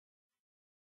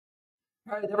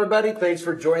All right, everybody, thanks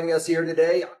for joining us here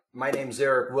today. My name is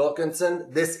Eric Wilkinson.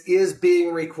 This is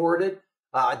being recorded.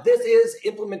 This is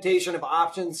implementation of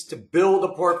options to build a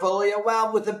portfolio.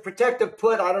 Well, with a protective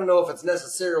put, I don't know if it's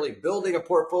necessarily building a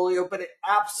portfolio, but it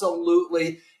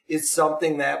absolutely is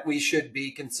something that we should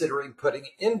be considering putting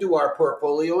into our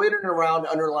portfolio in and around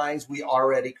underlyings we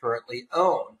already currently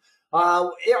own.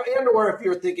 And or if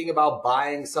you're thinking about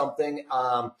buying something,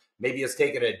 maybe it's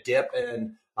taken a dip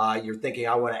and you're thinking,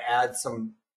 I want to add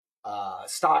some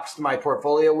stocks to my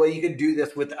portfolio. Well, you can do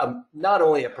this with not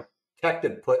only a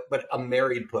protected put, but a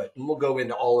married put. And we'll go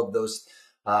into all of those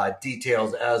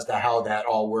details as to how that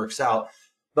all works out.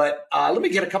 But let me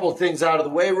get a couple of things out of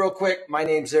the way real quick. My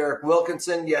name's Eric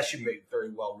Wilkinson. Yes, you may very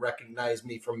well recognize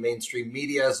me from mainstream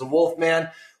media as the Wolfman,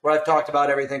 where I've talked about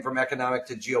everything from economic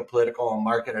to geopolitical and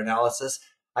market analysis.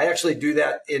 I actually do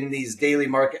that in these daily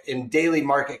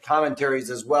market commentaries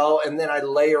as well. And then I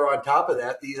layer on top of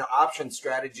that these option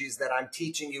strategies that I'm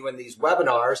teaching you in these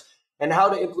webinars and how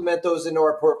to implement those into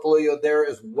our portfolio there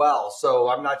as well. So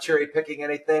I'm not cherry picking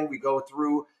anything. We go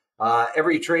through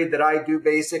every trade that I do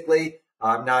basically.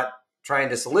 I'm not trying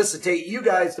to solicitate you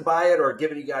guys to buy it or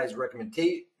giving you guys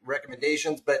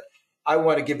recommendations, but I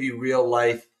want to give you real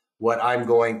life what I'm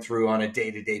going through on a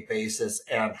day-to-day basis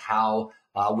and how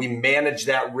we manage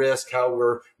that risk, how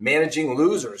we're managing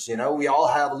losers. You know, we all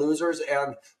have losers.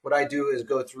 And what I do is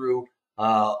go through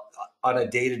on a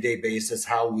day-to-day basis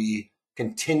how we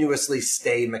continuously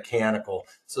stay mechanical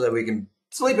so that we can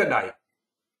sleep at night.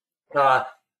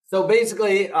 So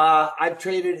basically, I've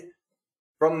traded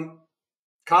from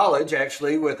college,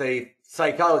 actually, with a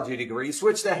psychology degree,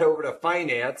 switched that over to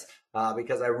finance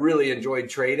because I really enjoyed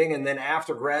trading. And then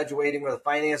after graduating with a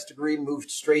finance degree,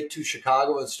 moved straight to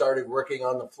Chicago and started working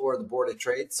on the floor of the Board of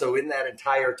Trade. So in that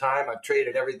entire time, I've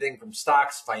traded everything from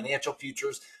stocks, financial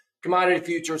futures, commodity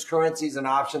futures, currencies, and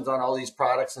options on all these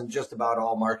products and just about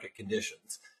all market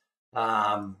conditions.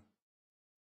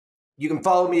 You can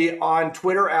follow me on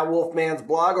Twitter at Wolfman's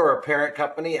Blog or our parent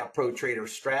company at Pro Trader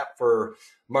Strap for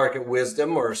market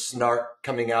wisdom or snark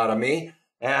coming out of me.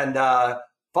 And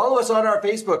follow us on our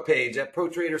Facebook page at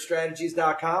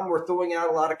ProTraderStrategies.com. We're throwing out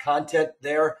a lot of content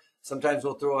there. Sometimes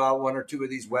we'll throw out one or two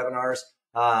of these webinars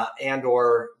and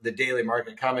or the daily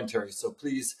market commentary. So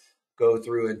please go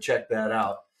through and check that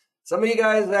out. Some of you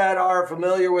guys that are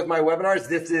familiar with my webinars,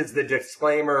 this is the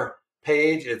disclaimer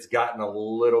page. It's gotten a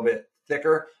little bit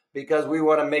thicker because we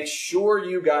want to make sure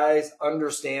you guys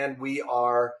understand we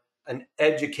are an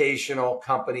educational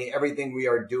company. Everything we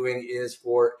are doing is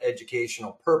for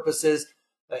educational purposes.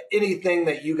 Anything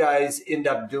that you guys end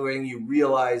up doing, you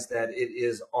realize that it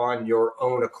is on your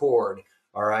own accord.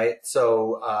 All right.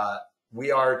 So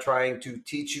we are trying to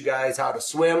teach you guys how to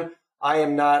swim. I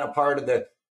am not a part of the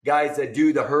guys that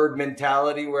do the herd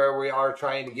mentality where we are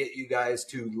trying to get you guys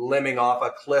to lemming off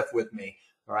a cliff with me.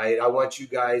 All right. I want you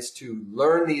guys to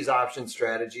learn these option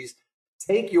strategies,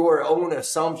 take your own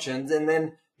assumptions, and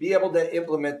then be able to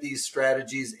implement these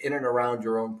strategies in and around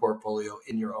your own portfolio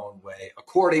in your own way,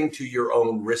 according to your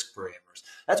own risk parameters.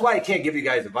 That's why I can't give you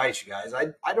guys advice, you guys.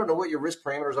 I don't know what your risk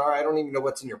parameters are. I don't even know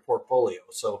what's in your portfolio.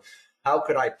 So how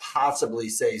could I possibly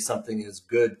say something is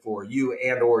good for you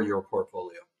and or your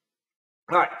portfolio?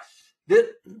 All right.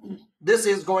 This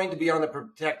is going to be on the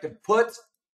protected puts.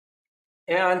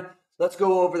 And let's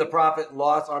go over the profit and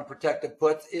loss on protected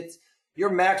puts. It's your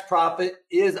max profit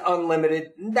is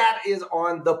unlimited. That is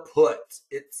on the put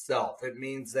itself. It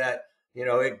means that, you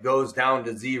know, it goes down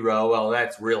to zero. Well,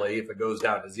 that's really, if it goes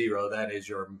down to zero, that is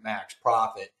your max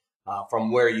profit from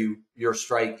where your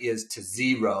strike is to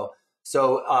zero.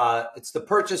 So it's the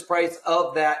purchase price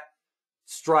of that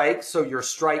strike. So your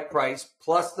strike price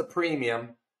plus the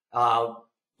premium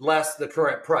less the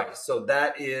current price. So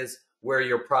that is where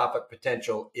your profit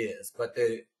potential is. But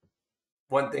the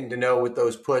one thing to know with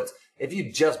those puts, if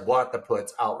you just bought the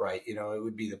puts outright, you know, it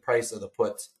would be the price of the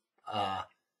puts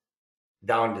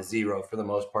down to zero for the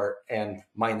most part and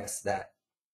minus that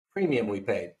premium we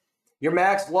paid. Your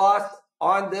max loss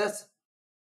on this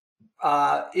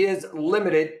is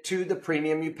limited to the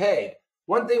premium you paid.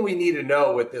 One thing we need to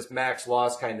know with this max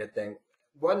loss kind of thing,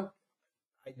 I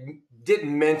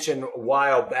didn't mention a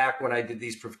while back when I did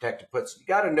these protected puts, you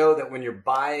got to know that when you're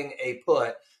buying a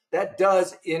put, that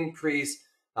does increase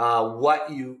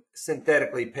what you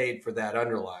synthetically paid for that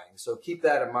underlying. So keep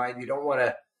that in mind. You don't want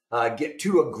to get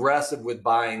too aggressive with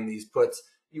buying these puts.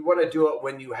 You want to do it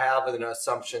when you have an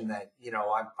assumption that, you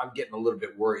know, I'm getting a little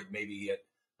bit worried, maybe at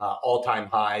all-time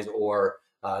highs, or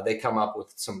they come up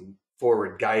with some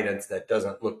forward guidance that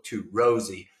doesn't look too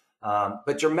rosy.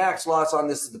 But your max loss on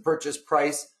this is the purchase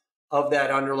price of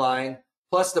that underlying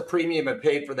plus the premium it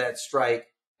paid for that strike.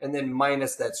 and then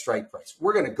minus that strike price.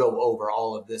 We're going to go over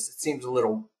all of this. It seems a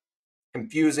little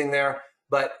confusing there,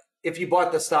 but if you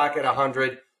bought the stock at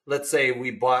 100, let's say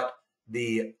we bought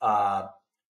the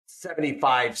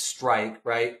 75 strike,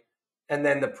 right? And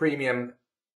then the premium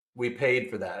we paid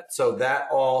for that. So that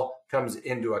all comes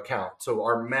into account. So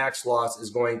our max loss is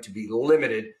going to be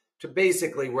limited to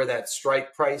basically where that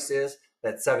strike price is,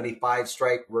 that 75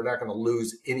 strike. We're not going to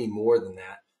lose any more than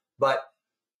that. But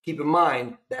keep in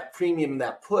mind that premium,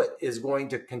 that put, is going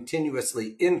to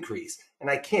continuously increase. And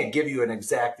I can't give you an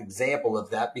exact example of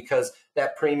that because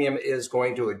that premium is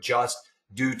going to adjust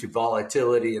due to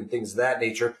volatility and things of that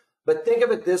nature. But think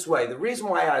of it this way. The reason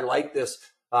why I like this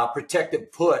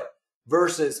protected put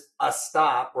versus a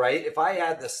stop, right? If I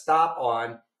had the stop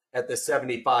on at the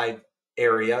 75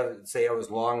 area, say I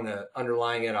was long the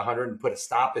underlying at 100 and put a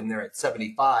stop in there at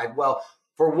 75, well,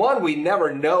 for one, we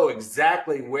never know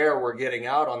exactly where we're getting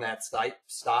out on that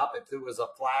stop. If it was a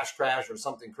flash crash or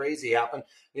something crazy happened,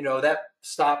 you know, that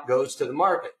stop goes to the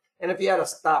market. And if you had a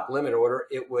stop limit order,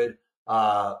 it would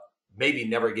maybe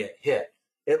never get hit.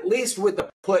 At least with the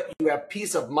put, you have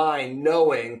peace of mind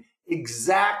knowing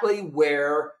exactly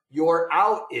where your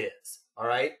out is, all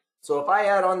right? So if I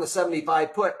had on the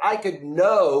 75 put, I could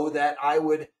know that I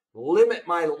would limit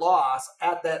my loss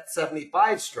at that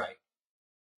 75 strike.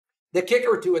 The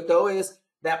kicker to it, though, is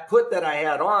that put that I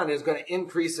had on is going to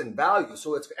increase in value.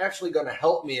 So it's actually going to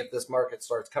help me if this market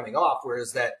starts coming off,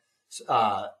 whereas that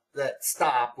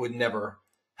stop would never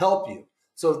help you.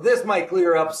 So this might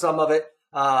clear up some of it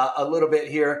a little bit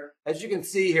here. As you can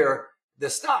see here, the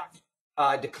stock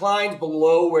declines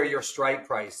below where your strike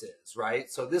price is,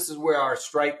 right? So this is where our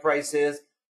strike price is.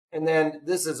 And then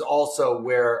this is also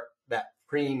where that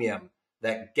premium,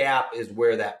 that gap is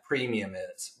where that premium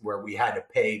is, where we had to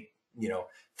pay, you know,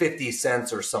 50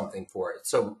 cents or something for it.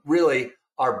 So really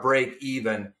our break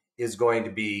even is going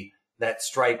to be that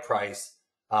strike price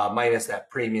minus that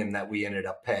premium that we ended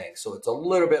up paying. So it's a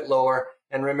little bit lower.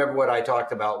 And remember what I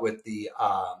talked about with the,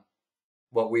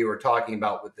 what we were talking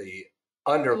about with the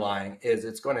underlying is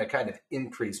it's going to kind of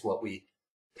increase what we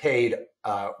paid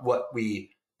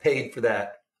for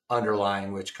that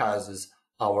underlying, which causes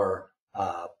our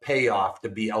payoff to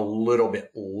be a little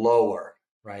bit lower,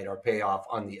 right? Our payoff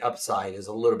on the upside is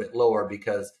a little bit lower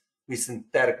because we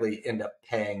synthetically end up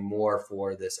paying more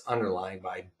for this underlying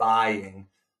by buying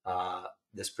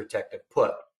this protected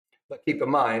put. But keep in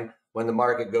mind, when the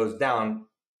market goes down,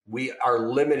 we are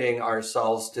limiting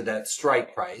ourselves to that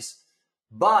strike price.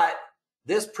 But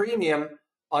this premium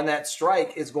on that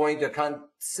strike is going to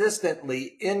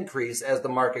consistently increase as the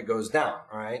market goes down,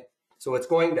 all right? So it's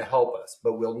going to help us,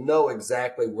 but we'll know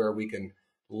exactly where we can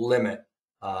limit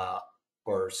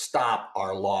or stop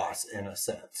our loss in a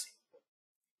sense.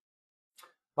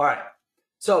 All right,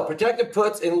 so protected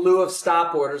puts in lieu of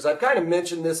stop orders. I've kind of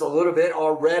mentioned this a little bit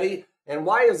already. And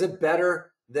why is it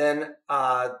better than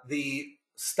the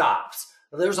stops?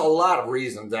 Well, there's a lot of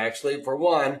reasons, actually. For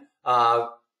one,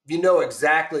 you know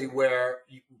exactly where,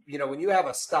 you know, when you have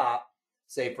a stop,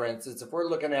 say, for instance, if we're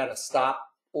looking at a stop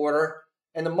order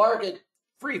and the market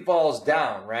free falls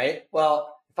down, right?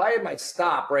 Well, if I had my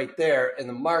stop right there and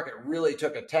the market really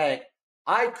took a tank,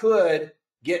 I could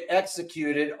get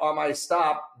executed on my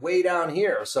stop way down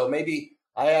here. So maybe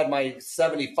I had my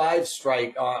 75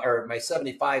 strike on, or my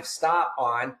 75 stop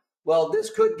on. Well, this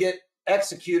could get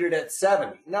executed at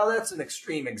 70. Now that's an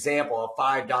extreme example, a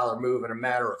 $5 move in a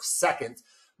matter of seconds.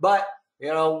 But, you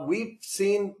know, we've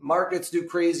seen markets do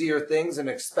crazier things, and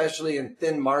especially in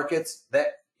thin markets,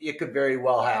 that it could very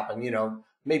well happen. You know,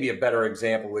 maybe a better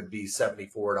example would be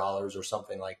 $74 or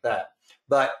something like that.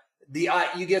 But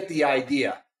you get the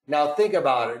idea. Now think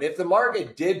about it. If the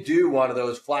market did do one of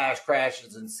those flash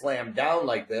crashes and slam down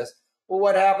like this, well,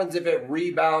 what happens if it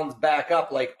rebounds back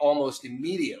up like almost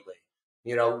immediately?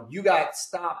 You know, you got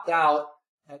stopped out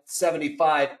at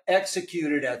 75,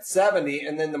 executed at 70,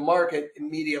 and then the market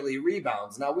immediately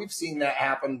rebounds. Now, we've seen that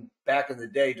happen back in the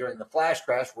day during the flash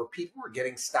crash where people were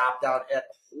getting stopped out at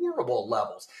horrible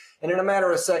levels. And in a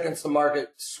matter of seconds, the market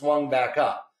swung back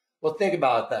up. Well, think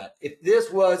about that. If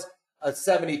this was a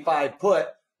 75 put,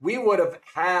 we would have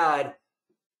had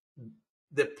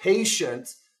the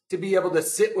patience to be able to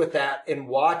sit with that and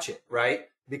watch it, right?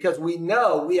 Because we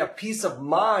know we have peace of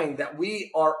mind that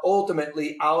we are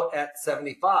ultimately out at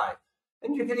 75.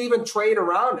 And you could even trade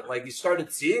around it. Like you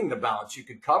started seeing the bounce, you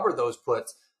could cover those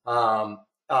puts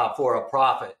for a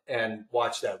profit and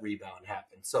watch that rebound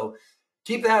happen. So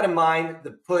keep that in mind.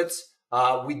 The puts,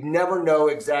 we never know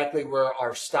exactly where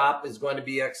our stop is going to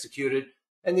be executed.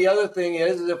 And the other thing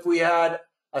is if we had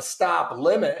a stop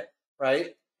limit, right?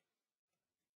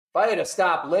 If I had a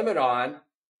stop limit on,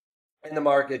 and the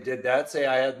market did that, say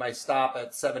I had my stop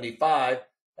at 75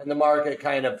 and the market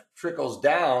kind of trickles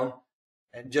down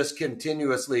and just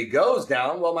continuously goes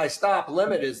down, well, my stop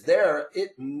limit is there.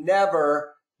 It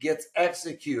never gets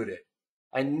executed.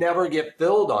 I never get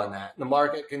filled on that. The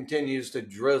market continues to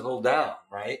drizzle down,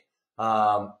 right?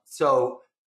 So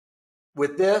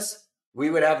with this, we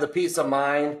would have the peace of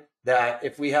mind that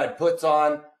if we had puts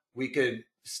on, we could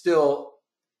still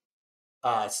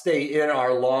stay in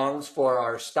our longs for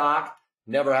our stock,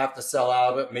 never have to sell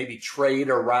out of it, maybe trade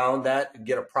around that and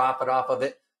get a profit off of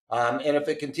it. And if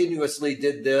it continuously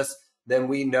did this, then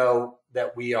we know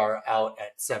that we are out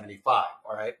at 75,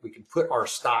 all right? We can put our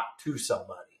stock to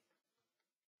somebody,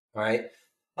 all right?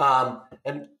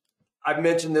 And I've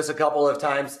mentioned this a couple of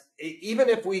times. Even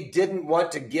if we didn't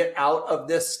want to get out of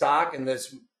this stock and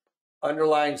this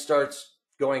underlying starts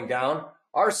going down,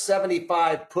 our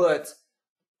 75 puts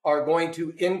are going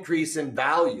to increase in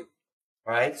value,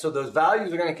 right? So those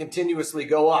values are going to continuously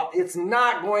go up. It's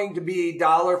not going to be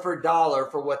dollar for dollar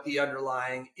for what the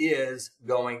underlying is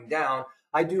going down.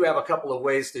 I do have a couple of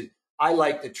ways I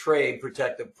like to trade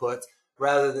protective puts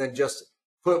rather than just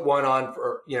put one on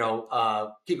for,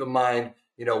 keep in mind,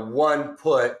 one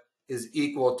put is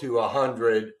equal to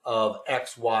 100 of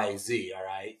XYZ, all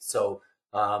right? So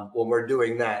when we're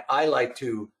doing that, I like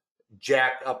to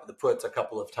jack up the puts a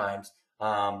couple of times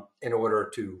in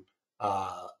order to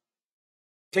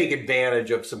take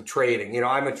advantage of some trading.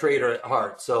 I'm a trader at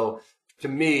heart. So to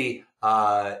me,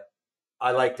 I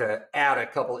like to add a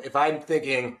couple. If I'm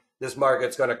thinking this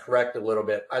market's going to correct a little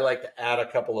bit, I like to add a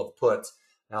couple of puts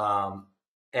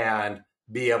and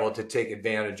be able to take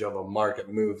advantage of a market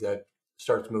move that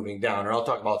starts moving down. Or I'll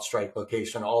talk about strike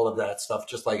location, all of that stuff,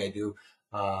 just like I do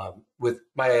with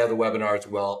my other webinars as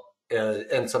well,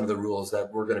 and some of the rules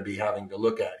that we're going to be having to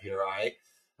look at here, all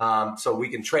right? So we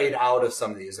can trade out of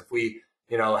some of these. If we,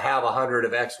 have 100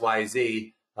 of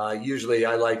XYZ, usually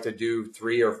I like to do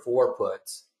 3 or 4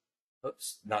 puts.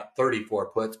 Oops, not 34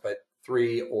 puts, but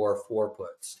 3 or 4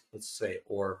 puts. Let's say,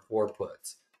 or 4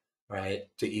 puts, right?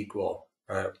 To equal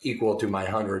to my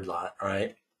 100 lot, all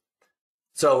right?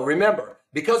 So remember,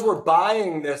 because we're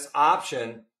buying this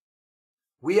option,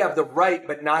 we have the right,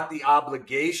 but not the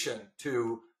obligation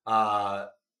to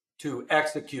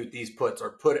execute these puts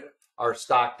or put our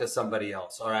stock to somebody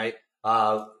else, all right?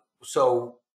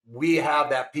 So we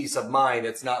have that peace of mind.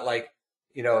 It's not like,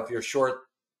 if you're short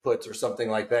puts or something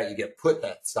like that, you get put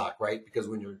that stock, right? Because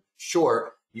when you're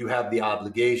short, you have the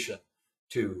obligation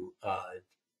to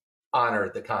honor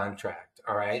the contract,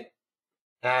 all right?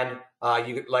 And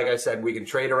like I said, we can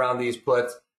trade around these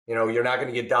puts. You're not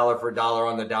going to get dollar for dollar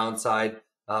on the downside.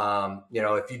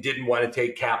 If you didn't want to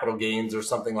take capital gains or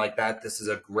something like that, this is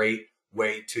a great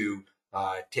way to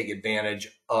take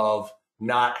advantage of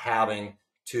not having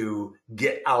to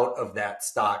get out of that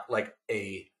stock like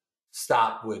a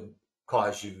stop would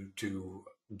cause you to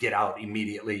get out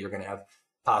immediately. You're going to have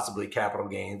possibly capital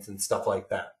gains and stuff like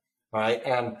that. All right.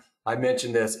 And I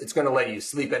mentioned this, it's going to let you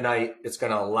sleep at night. It's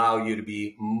going to allow you to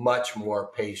be much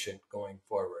more patient going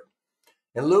forward.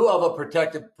 In lieu of a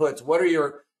protected puts, what are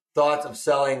your thoughts of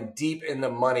selling deep in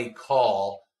the money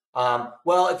call?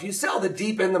 Well, if you sell the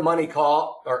deep in the money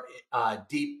call or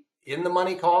deep in the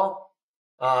money call,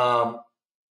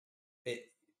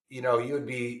 you would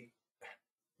be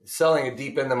selling a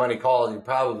deep in the money call. You're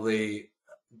probably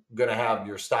going to have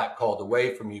your stock called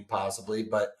away from you possibly,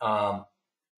 but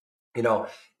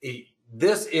it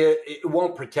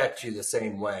won't protect you the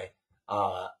same way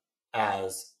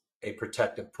as a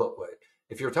protective put would.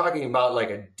 If you're talking about like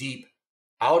a deep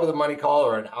out of the money call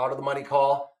or an out of the money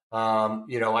call,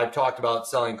 I've talked about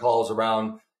selling calls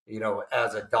around,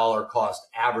 as a dollar cost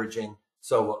averaging.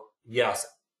 So yes,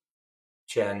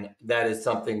 Chen, that is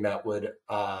something that would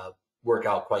work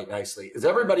out quite nicely. Is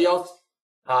everybody else?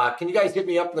 Can you guys hit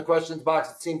me up in the questions box?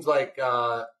 It seems like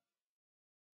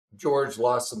George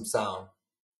lost some sound.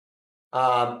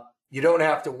 You don't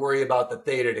have to worry about the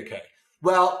theta decay.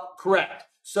 Well, correct.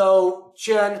 So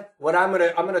Chen, what I'm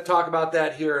gonna talk about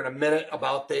that here in a minute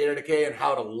about theta decay and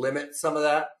how to limit some of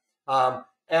that.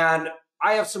 And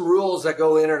I have some rules that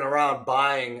go in and around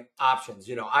buying options.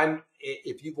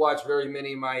 If you've watched very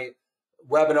many of my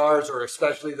webinars or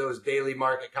especially those daily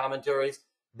market commentaries,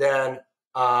 then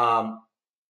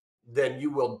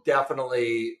you will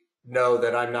definitely know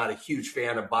that I'm not a huge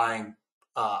fan of buying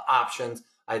options.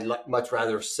 I'd much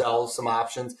rather sell some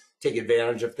options, take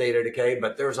advantage of theta decay.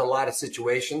 But there's a lot of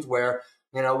situations where,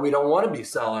 we don't want to be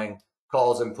selling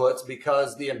calls and puts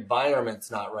because the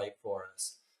environment's not right for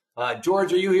us.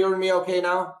 George, are you hearing me okay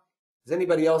now? Is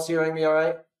anybody else hearing me all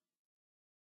right?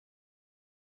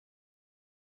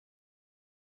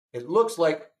 It looks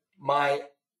like mine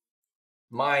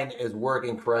is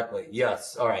working correctly.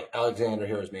 Yes. All right. Alexander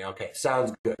hears me. Okay.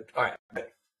 Sounds good. All right. Good.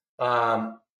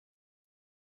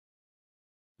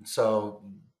 So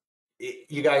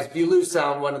you guys, if you lose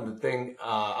sound, one of the things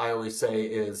I always say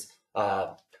is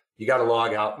you got to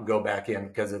log out and go back in,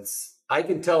 because I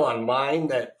can tell on mine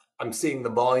that I'm seeing the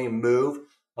volume move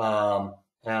and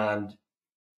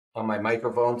on my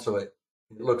microphone, so it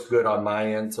looks good on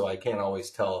my end, so I can't always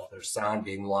tell if there's sound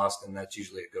being lost, and that's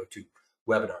usually a go-to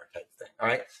webinar type thing. All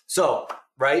right, so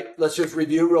let's just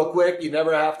review real quick. You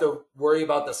never have to worry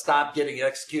about the stop getting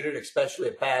executed, especially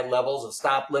at bad levels. A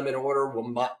stop limit order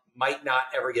might not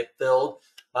ever get filled.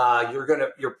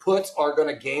 Your puts are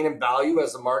gonna gain in value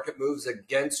as the market moves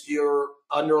against your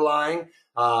underlying,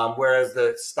 whereas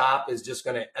the stop is just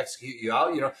gonna execute you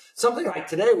out. Something like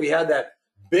today, we had that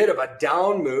bit of a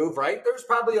down move, right? There's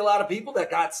probably a lot of people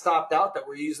that got stopped out that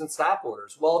were using stop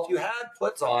orders. Well, if you had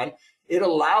puts on, it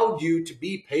allowed you to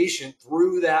be patient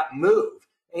through that move.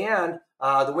 And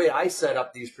the way I set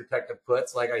up these protective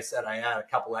puts, like I said, I add a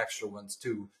couple extra ones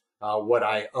to what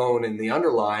I own in the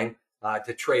underlying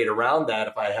to trade around that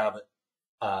if I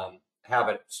have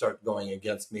it start going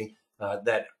against me,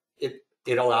 that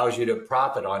it allows you to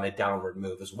profit on a downward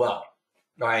move as well.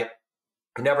 All right.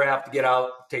 You never have to get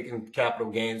out taking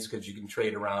capital gains, because you can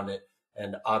trade around it.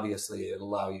 And obviously it'll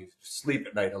allow you to sleep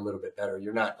at night a little bit better.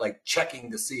 You're not like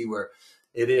checking to see where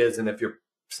it is and if your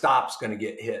stop's going to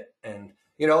get hit. And,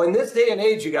 in this day and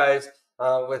age, you guys,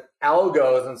 with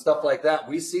algos and stuff like that,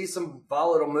 we see some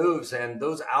volatile moves, and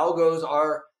those algos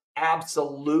are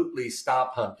absolutely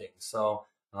stop hunting. So,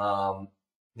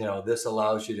 this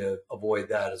allows you to avoid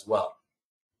that as well.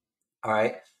 All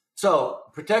right. So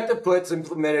protective puts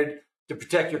implemented to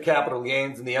protect your capital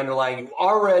gains in the underlying. You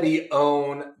already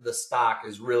own the stock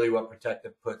is really what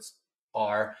protective puts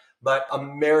are. But a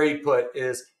married put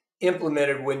is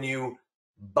implemented when you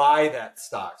buy that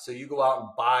stock. So you go out and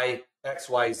buy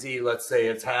XYZ. Let's say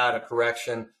it's had a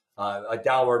correction, a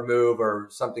downward move or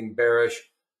something bearish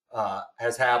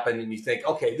has happened, and you think,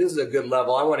 okay, this is a good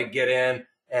level. I want to get in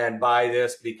and buy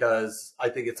this because I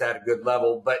think it's at a good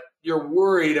level. But you're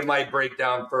worried it might break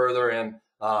down further, and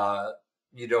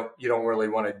you don't really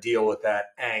want to deal with that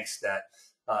angst that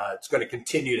it's going to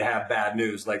continue to have bad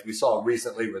news, like we saw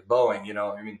recently with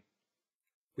Boeing.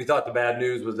 We thought the bad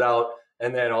news was out,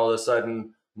 and then all of a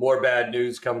sudden more bad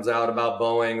news comes out about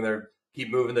Boeing. They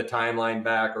keep moving the timeline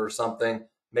back or something.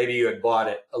 Maybe you had bought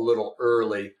it a little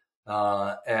early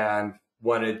and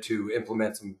wanted to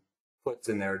implement some puts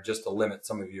in there just to limit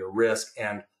some of your risk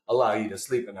and allow you to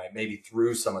sleep at night, maybe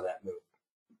through some of that move.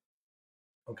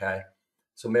 Okay.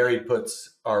 So married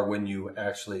puts are when you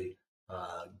actually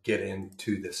get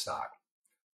into this stock.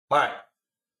 All right.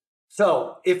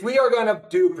 So if we are going to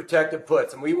do protective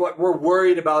puts and we're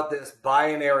worried about this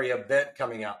binary event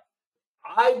coming up,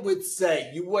 I would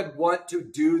say you would want to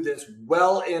do this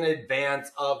well in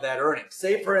advance of that earnings.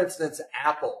 Say, for instance,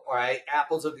 Apple. All right.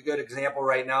 Apple's a good example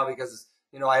right now because,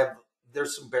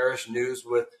 there's some bearish news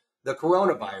with the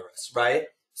coronavirus, right?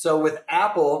 So with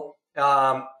Apple,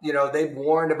 they've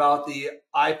warned about the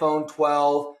iPhone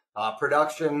 12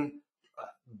 production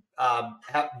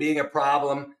being a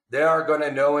problem. They aren't going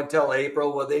to know until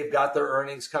April. Well, they've got their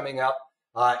earnings coming up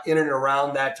in and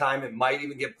around that time. It might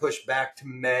even get pushed back to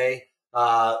May.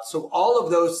 So all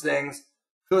of those things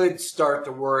could start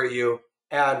to worry you.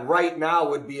 And right now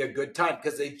would be a good time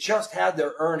because they just had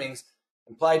their earnings.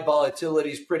 Implied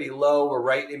volatility is pretty low. We're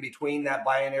right in between that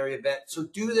binary event. So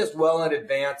do this well in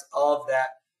advance of that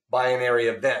binary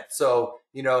event. So,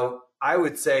 I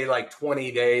would say like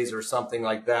 20 days or something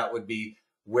like that would be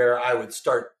where I would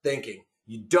start thinking.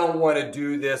 You don't want to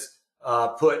do this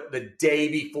put the day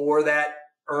before that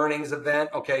earnings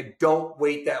event. Okay, don't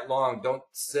wait that long. Don't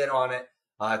sit on it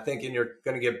thinking you're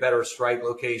going to get better strike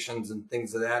locations and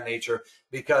things of that nature,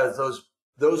 because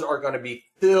those are going to be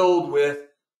filled with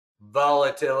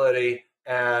volatility,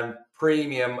 and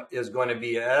premium is going to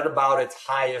be at about its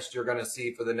highest you're going to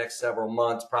see for the next several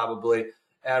months probably.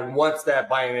 And once that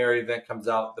binary event comes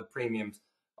out, the premiums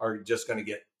are just going to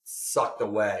get sucked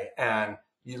away, and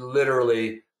you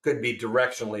literally could be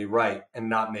directionally right and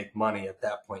not make money at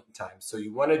that point in time. So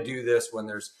you want to do this when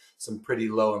there's some pretty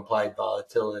low implied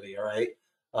volatility. All right.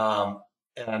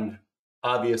 And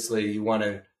obviously you want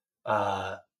to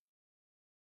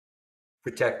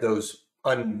protect those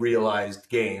unrealized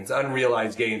gains.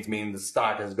 Unrealized gains mean the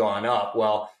stock has gone up.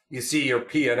 Well, you see your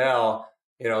P&L,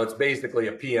 it's basically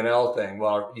a P&L thing.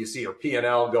 Well, you see your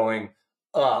P&L going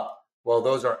up. Well,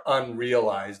 those are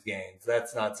unrealized gains.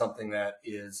 That's not something that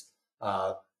is,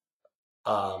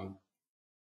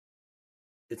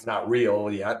 it's not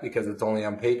real yet because it's only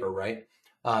on paper, right?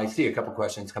 I see a couple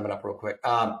questions coming up real quick.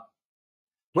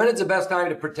 When is the best time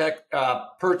to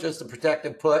purchase a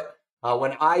protected put?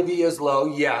 When IV is low,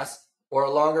 yes, or a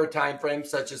longer time frame,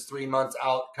 such as 3 months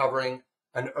out, covering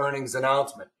an earnings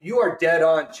announcement. You are dead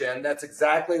on, Chen. That's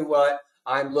exactly what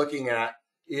I'm looking at.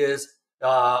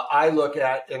 I look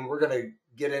at, and we're going to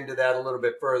get into that a little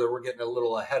bit further. We're getting a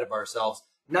little ahead of ourselves.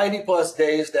 90 plus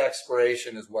days to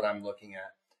expiration is what I'm looking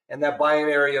at, and that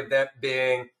binary event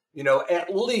being,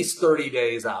 at least 30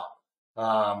 days out.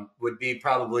 Would be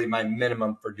probably my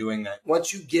minimum for doing that.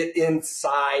 Once you get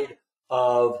inside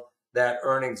of that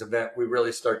earnings event, we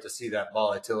really start to see that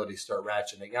volatility start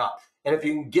ratcheting up. And if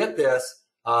you can get this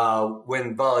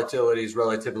when volatility is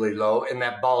relatively low and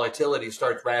that volatility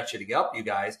starts ratcheting up, you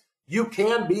guys, you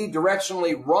can be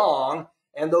directionally wrong,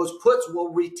 and those puts will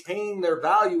retain their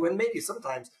value. And maybe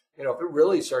sometimes, if it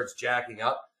really starts jacking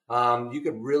up, you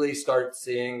could really start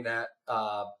seeing that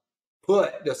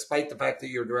put, despite the fact that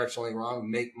you're directionally wrong,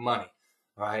 make money.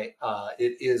 All right.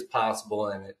 It is possible,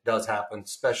 and it does happen,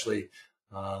 especially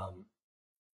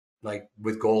like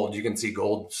with gold. You can see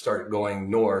gold start going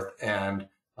north and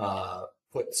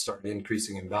puts start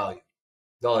increasing in value.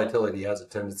 Volatility has a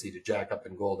tendency to jack up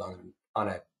in gold on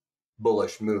a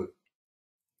bullish move.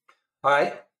 All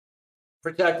right.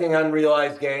 Protecting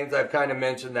unrealized gains. I've kind of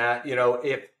mentioned that,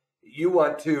 if you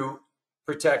want to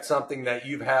protect something that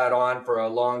you've had on for a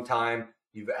long time,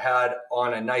 you've had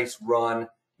on a nice run,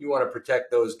 you want to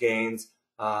protect those gains.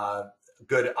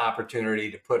 Good opportunity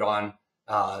to put on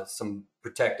some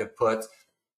protective puts.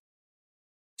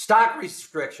 Stock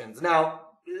restrictions. Now,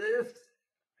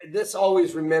 this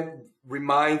always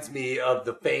reminds me of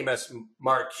the famous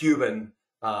Mark Cuban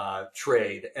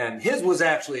trade, and his was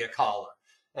actually a collar.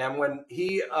 And when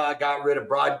he got rid of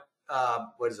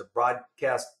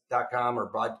broadcast.com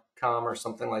or Broadcom or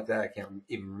something like that, I can't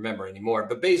even remember anymore,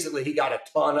 but basically he got a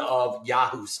ton of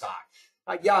Yahoo stock.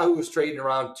 Yahoo was trading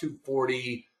around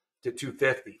 240 to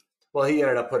 250. Well, he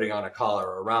ended up putting on a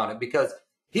collar around it because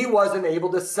he wasn't able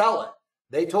to sell it.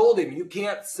 They told him, you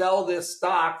can't sell this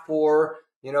stock for,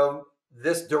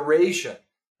 this duration.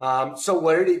 So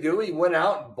what did he do? He went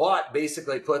out and bought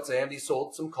basically puts, and he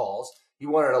sold some calls. He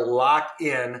wanted to lock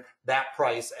in that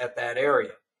price at that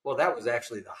area. Well, that was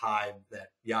actually the high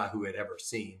that Yahoo had ever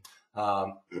seen.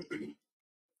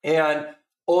 And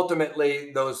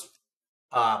ultimately, those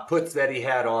puts that he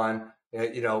had on,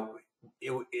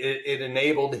 it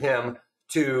enabled him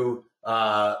to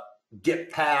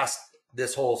get past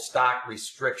this whole stock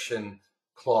restriction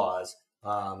clause.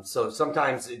 So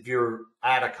sometimes if you're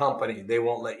at a company, they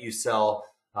won't let you sell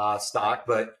stock,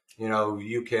 but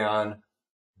you can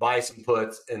buy some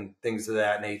puts and things of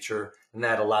that nature, and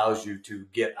that allows you to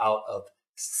get out of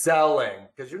selling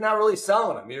because you're not really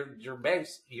selling them.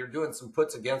 You're doing some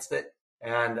puts against it,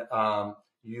 and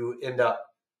you end up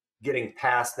getting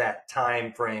past that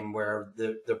time frame where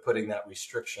they're putting that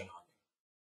restriction on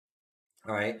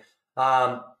you. All right.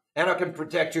 And it can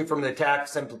protect you from the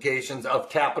tax implications of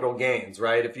capital gains,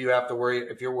 right? If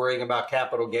you're worrying about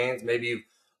capital gains, maybe you've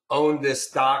owned this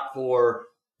stock for,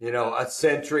 a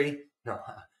century,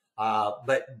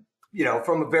 but,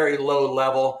 from a very low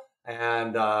level,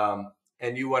 and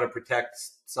you want to protect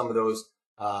some of those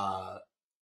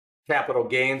capital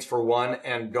gains for one,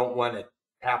 and don't want to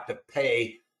have to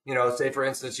pay, say for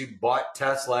instance, you bought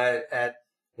Tesla at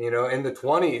in the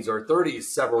 20s or 30s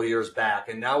several years back,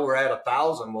 and now we're at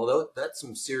 1,000. Well, that's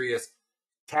some serious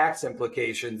tax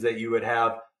implications that you would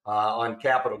have on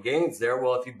capital gains there.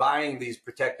 Well, if you're buying these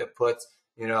protective puts,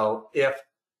 if,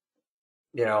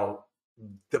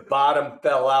 the bottom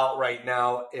fell out right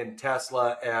now in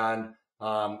Tesla and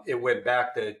it went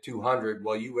back to 200,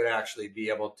 well, you would actually be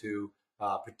able to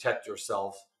protect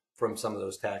yourself from some of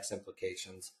those tax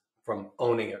implications from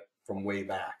owning it from way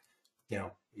back.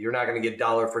 You're not going to get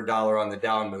dollar for dollar on the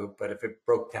down move, but if it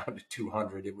broke down to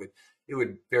 200, it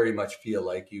would very much feel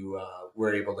like you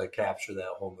were able to capture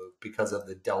that whole move because of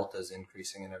the deltas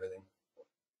increasing and everything.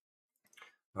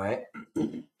 All right.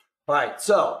 All right.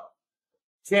 So,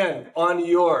 Ken, on to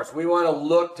yours. We want to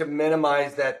look to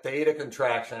minimize that theta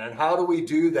contraction. And how do we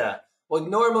do that? Well,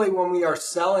 normally when we are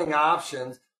selling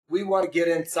options, we want to get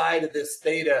inside of this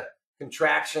theta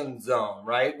contraction zone,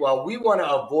 right? Well, we want to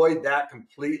avoid that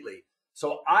completely.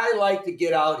 So I like to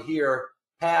get out here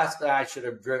past, I should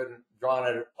have drawn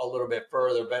it a little bit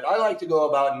further, but I like to go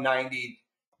about 90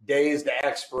 days to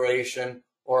expiration,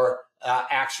 or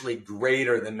actually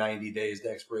greater than 90 days to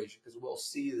expiration, because we'll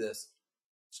see this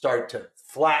start to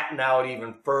flatten out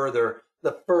even further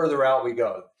the further out we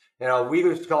go. We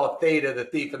used to call theta the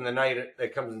thief in the night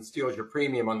that comes and steals your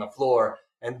premium on the floor.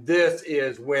 And this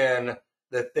is when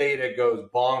the theta goes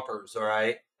bonkers, all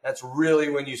right? that's really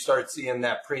when you start seeing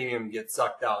that premium get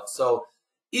sucked out. So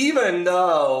even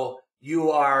though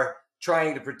you are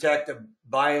trying to protect a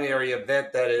binary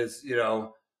event that is, even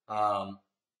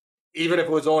if it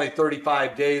was only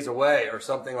 35 days away or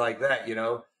something like that,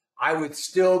 I would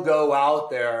still go out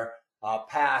there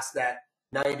past that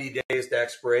 90 days to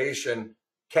expiration,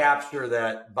 capture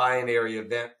that binary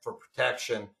event for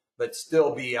protection, but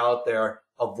still be out there,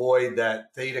 avoid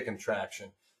that theta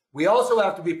contraction. We also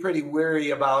have to be pretty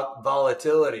wary about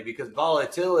volatility, because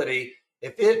volatility,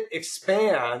 if it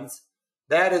expands,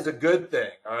 that is a good thing,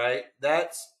 all right?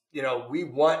 That's, we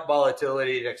want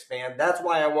volatility to expand. That's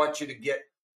why I want you to get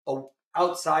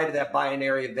outside of that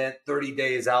binary event 30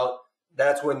 days out.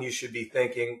 That's when you should be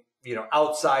thinking,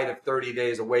 outside of 30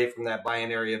 days away from that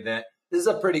binary event. This is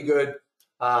a pretty good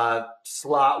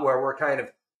slot where we're kind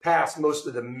of past most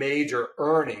of the major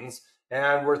earnings,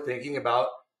 and we're thinking about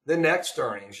the next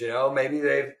earnings. Maybe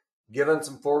they've given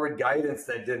some forward guidance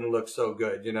that didn't look so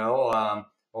good,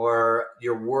 or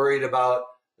you're worried about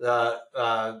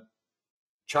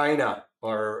China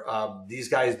or these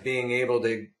guys being able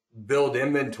to build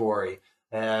inventory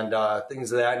and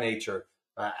things of that nature.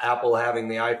 Apple having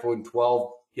the iPhone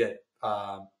 12 get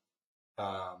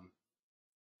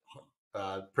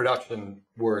production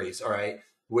worries, all right,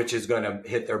 which is going to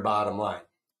hit their bottom line.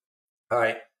 All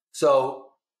right, so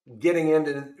getting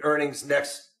into earnings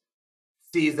next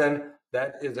season,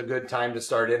 that is a good time to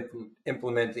start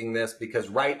implementing this, because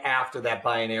right after that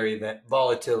binary event,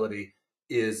 volatility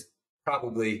is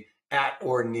probably at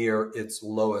or near its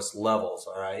lowest levels,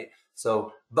 all right?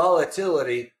 So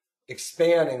volatility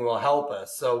expanding will help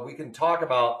us. So we can talk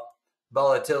about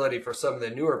volatility for some of the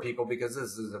newer people, because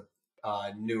this is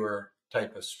a newer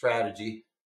type of strategy.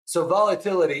 So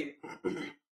volatility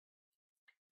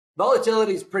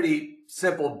is pretty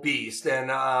simple beast,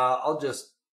 and I'll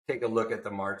just take a look at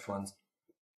the March ones.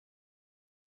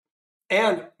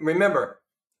 And remember,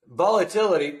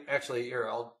 volatility, actually here,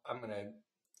 I'm going to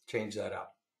change that out.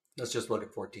 Let's just look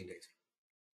at 14 days,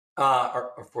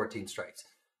 or 14 strikes.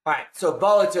 All right, so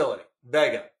volatility,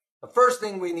 Vega. The first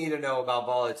thing we need to know about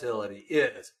volatility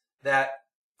is that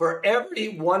for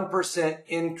every 1%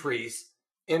 increase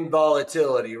in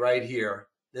volatility right here,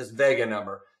 this Vega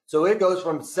number, so it goes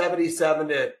from 77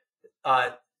 to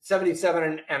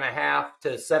 77.5 to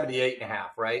 78.5,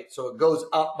 right? So it goes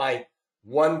up by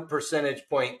 1 percentage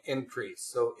point increase.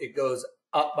 So it goes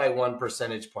up by 1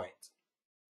 percentage point.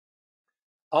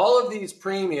 All of these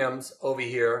premiums over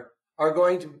here are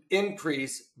going to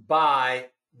increase by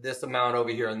this amount over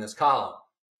here in this column.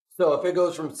 So if it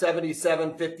goes from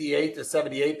 77.58 to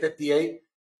 78.58,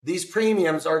 these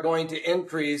premiums are going to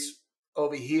increase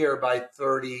over here by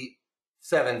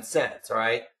 37 cents, all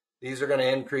right? These are going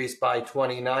to increase by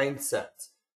 29 cents.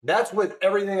 That's with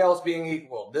everything else being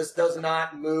equal. This does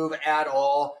not move at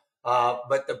all,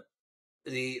 but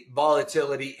the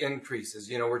volatility increases.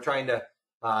 We're trying to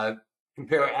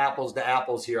compare apples to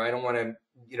apples here. I don't want to,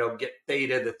 get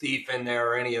theta, the thief, in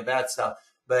there or any of that stuff.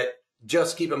 But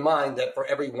just keep in mind that for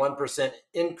every 1%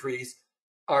 increase,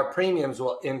 our premiums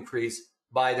will increase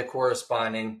by the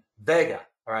corresponding Vega,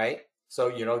 all right? So,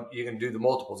 you can do the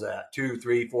multiples of that, 2,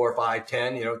 3, 4, 5,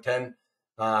 10,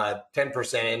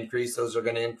 10% increase. Those are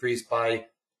going to increase by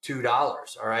 $2, all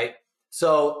right?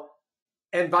 So,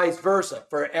 and vice versa.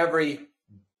 For every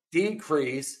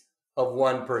decrease of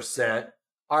 1%,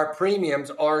 our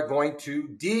premiums are going to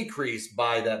decrease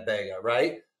by that Vega,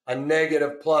 right? A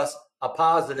negative plus a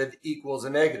positive equals a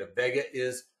negative. Vega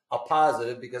is a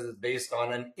positive because it's based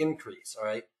on an increase, all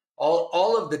right?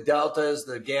 All of the deltas,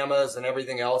 the gammas, and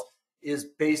everything else is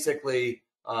basically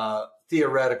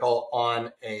theoretical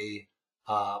on a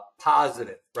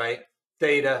positive, right?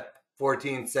 Theta,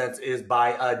 14 cents, is by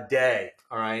a day,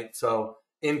 all right? So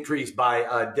increase by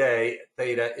a day,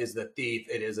 theta is the thief,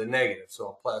 it is a negative. So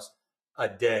a plus a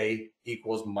day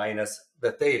equals minus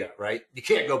the theta, right? You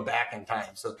can't go back in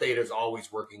time. So theta is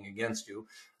always working against you.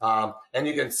 And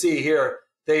you can see here,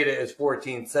 theta is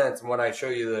 14 cents. And when I show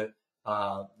you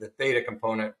the theta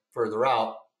component further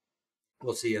out,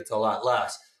 we'll see it's a lot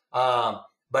less.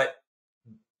 But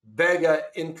Vega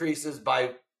increases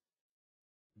by,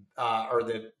 or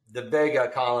the Vega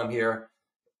column here,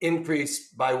 increase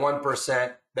by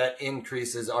 1%. That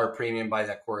increases our premium by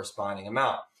that corresponding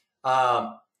amount.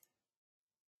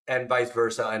 And vice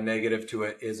versa, a negative to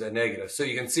it is a negative. So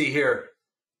you can see here,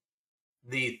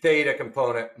 the theta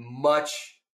component,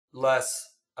 much less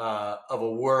of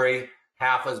a worry,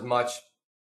 half as much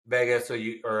Vega,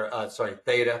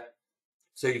 theta.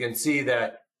 So you can see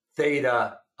that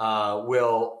theta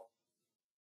will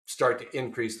start to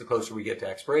increase the closer we get to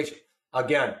expiration.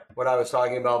 Again, what I was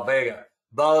talking about Vega,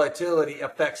 volatility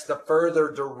affects the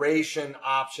further duration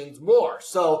options more.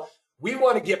 So we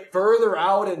want to get further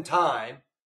out in time,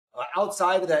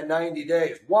 outside of that 90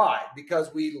 days. Why?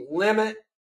 Because we limit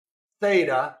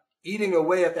theta eating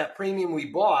away at that premium we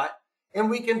bought, and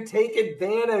we can take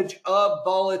advantage of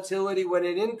volatility when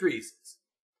it increases.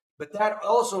 But that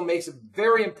also makes it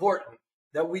very important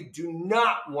that we do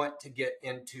not want to get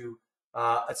into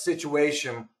a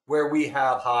situation where we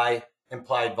have high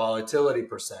implied volatility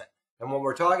percent. And when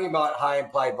we're talking about high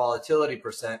implied volatility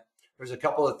percent, there's a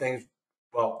couple of things.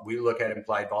 Well, we look at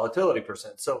implied volatility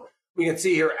percent. So we can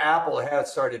see here Apple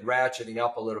has started ratcheting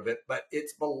up a little bit, but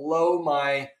it's below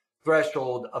my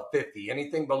threshold of 50.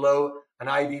 Anything below an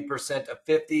IV percent of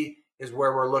 50 is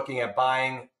where we're looking at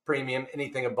buying premium.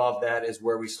 Anything above that is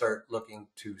where we start looking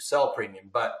to sell premium.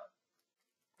 But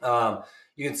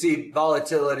you can see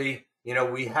volatility,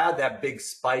 we had that big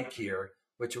spike here,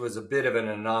 which was a bit of an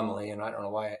anomaly. And I don't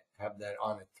know why I have that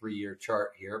on a 3-year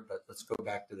chart here, but let's go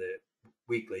back to the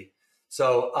weekly.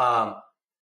 So,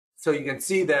 so you can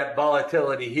see that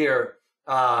volatility here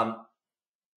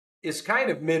is kind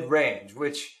of mid-range,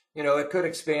 which, it could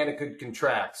expand, it could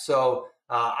contract. So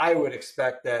I would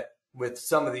expect that with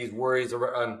some of these worries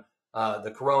around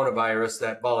the coronavirus,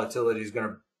 that volatility is going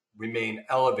to remain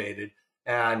elevated,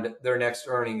 and their next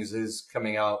earnings is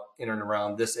coming out in and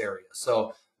around this area.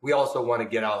 So we also want to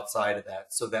get outside of that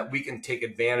so that we can take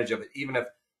advantage of it. Even if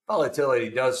volatility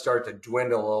does start to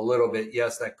dwindle a little bit,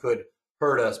 yes, that could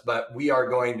hurt us, but we are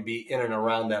going to be in and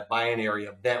around that binary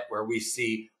event where we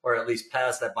see, or at least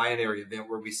past that binary event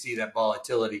where we see that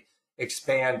volatility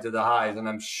expand to the highs. And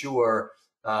I'm sure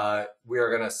we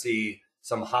are going to see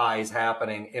some highs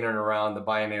happening in and around the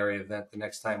binary event the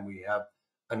next time we have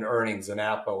an earnings in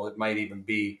Apple. It might even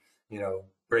be,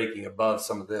 breaking above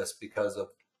some of this because of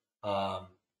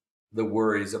the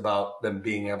worries about them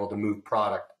being able to move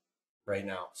product right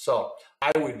now. So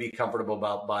I would be comfortable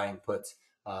about buying puts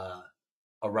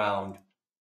around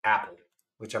Apple,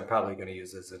 which I'm probably going to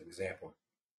use as an example.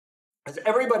 As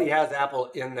everybody has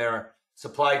Apple in their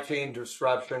supply chain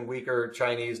disruption, weaker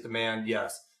Chinese demand,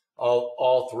 yes,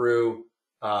 all through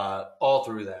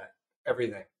that,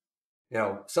 everything.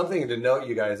 Something to note,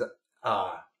 you guys.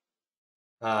 I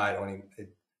don't even.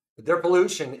 Their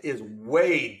pollution is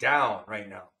way down right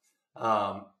now,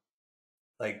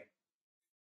 like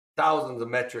thousands of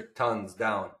metric tons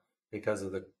down because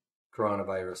of the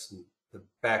coronavirus and the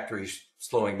factories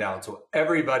slowing down. So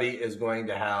everybody is going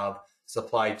to have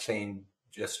supply chain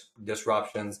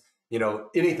disruptions.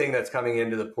 Anything that's coming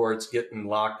into the ports getting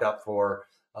locked up for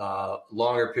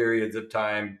longer periods of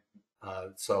time.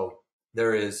 So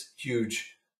there is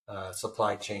huge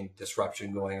supply chain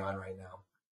disruption going on right now.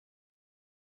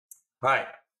 All right.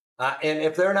 And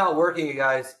if they're not working, you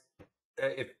guys,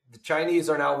 if the Chinese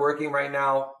are not working right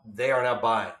now, they are not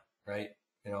buying, right?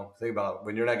 Think about it.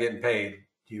 When you're not getting paid,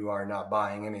 you are not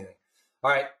buying anything. All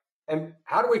right. And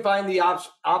how do we find the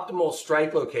optimal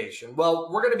strike location? Well,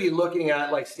 we're going to be looking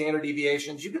at like standard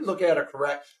deviations. You can look at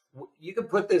you can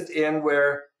put this in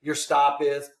where your stop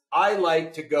is. I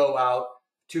like to go out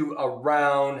to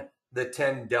around the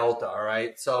 10 delta. All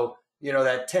right. So,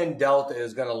 that 10 delta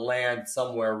is going to land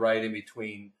somewhere right in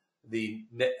between the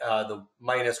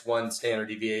 -1 standard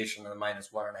deviation and the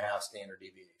 -1.5 standard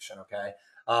deviation. Okay.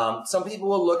 Some people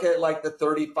will look at like the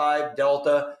 35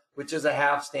 delta, which is a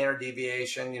half standard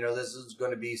deviation. This is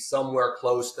going to be somewhere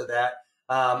close to that.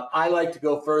 I like to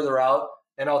go further out,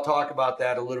 and I'll talk about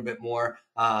that a little bit more.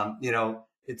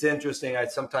 It's interesting. I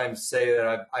sometimes say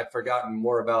that I've forgotten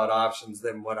more about options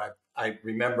than what I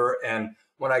remember. And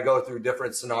when I go through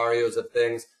different scenarios of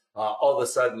things, all of a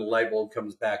sudden the light bulb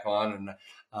comes back on, and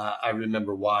I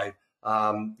remember why.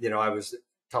 I was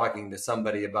talking to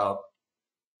somebody about,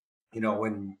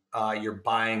 when you're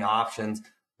buying options,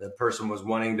 the person was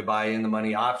wanting to buy in the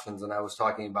money options, and I was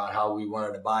talking about how we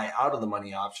wanted to buy out of the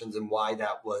money options and why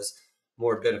that was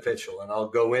more beneficial. And I'll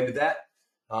go into that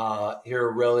here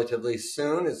relatively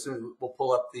soon. As soon as we'll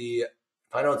pull up the.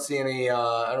 I don't see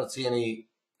any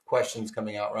questions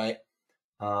coming out right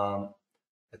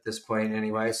at this point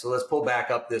anyway. So let's pull back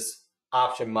up this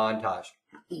option montage.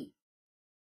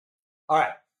 All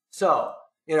right. So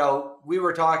we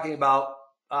were talking about.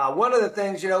 One of the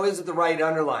things, is it the right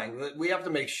underlying? We have to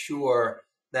make sure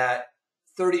that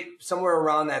somewhere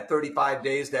around that 35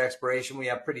 days to expiration, we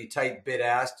have pretty tight bid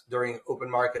ask during open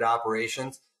market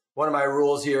operations. One of my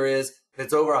rules here is if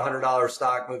it's over $100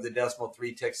 stock, move the decimal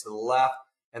 3 ticks to the left,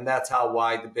 and that's how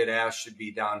wide the bid ask should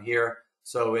be down here.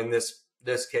 So in this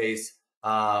case,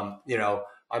 I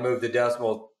moved the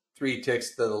decimal 3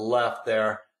 ticks to the left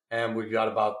there, and we've got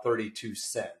about 32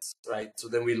 cents, right? So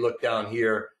then we look down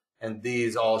here, and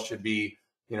these all should be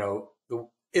you know,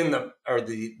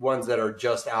 the ones that are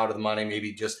just out of the money,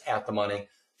 maybe just at the money,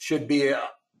 should be,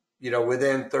 you know,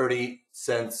 within 30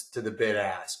 cents to the bid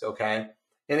ask. Okay.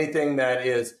 Anything that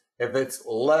is, if it's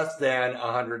less than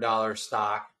 $100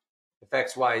 stock, if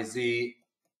XYZ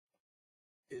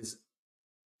is,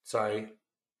 sorry,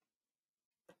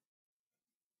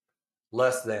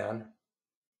 less than,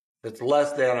 if it's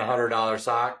less than $100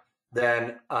 stock,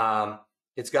 then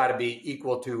it's got to be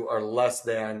equal to or less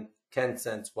than 10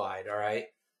 cents wide. All right.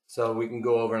 So we can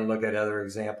go over and look at other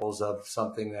examples of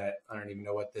something that I don't even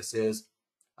know what this is.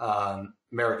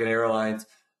 American Airlines,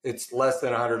 it's less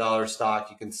than $100 stock.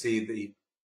 You can see the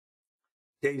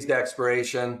days to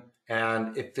expiration,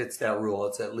 and it fits that rule.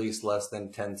 It's at least less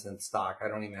than 10 cent stock. I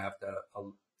don't even have to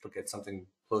look at something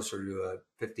closer to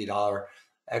a $50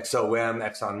 XOM,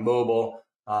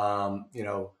 ExxonMobil. You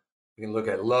know, you can look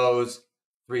at Lowe's,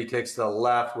 3 ticks to the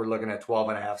left. We're looking at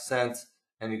 12.5 cents.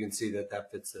 And you can see that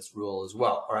that fits this rule as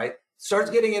well. All right. Starts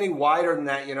getting any wider than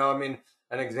that. You know, I mean,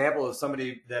 an example of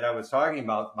somebody that I was talking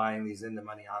about buying these in the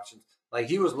money options, like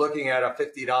he was looking at a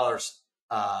 $50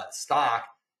 stock,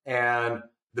 and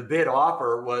the bid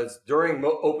offer was during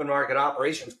open market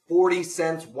operations 40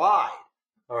 cents wide.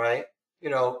 All right. You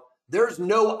know, there's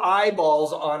no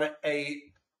eyeballs on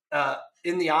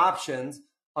in the options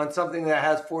on something that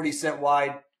has 40 cent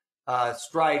wide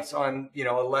strikes on, you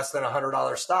know, a less than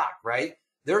 $100 stock, right?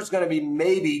 There's going to be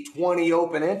maybe 20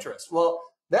 open interests. Well,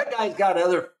 that guy's got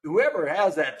whoever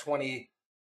has that 20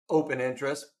 open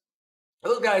interest,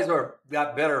 those guys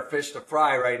got better fish to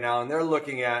fry right now. And they're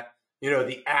looking at, you know,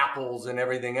 the apples and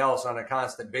everything else on a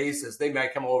constant basis. They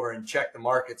might come over and check the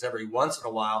markets every once in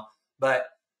a while. But,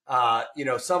 you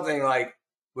know, something like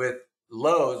with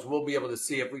Lowe's, we'll be able to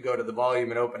see if we go to the volume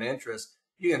and open interest.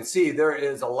 You can see there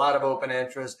is a lot of open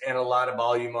interest and a lot of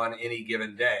volume on any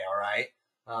given day. All right.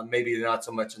 Maybe not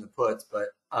so much in the puts, but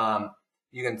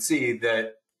you can see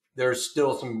that there's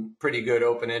still some pretty good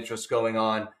open interest going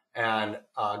on and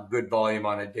good volume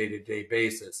on a day-to-day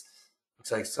basis.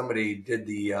 Looks like somebody did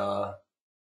the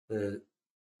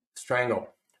strangle.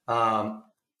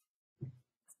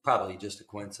 Probably just a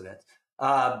coincidence.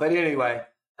 But anyway,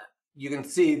 you can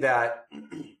see that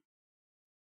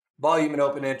volume and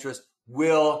open interest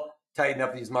will tighten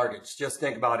up these markets. Just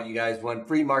think about it, you guys. When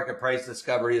free market price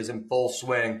discovery is in full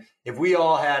swing, if we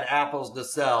all had apples to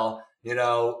sell, you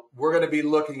know, we're going to be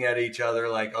looking at each other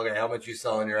like, okay, how much you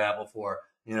selling your apple for,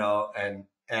 you know, and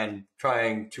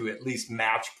trying to at least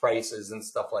match prices and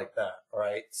stuff like that. All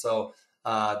right. So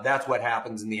that's what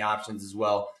happens in the options as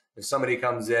well. If somebody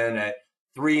comes in at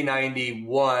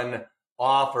 391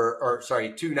 offer, or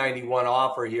sorry, 291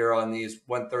 offer here on these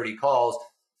 130 calls,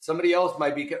 somebody else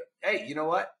might be, hey, you know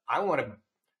what? I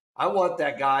want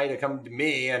that guy to come to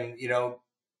me, and, you know,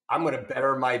 I'm going to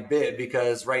better my bid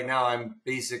because right now I'm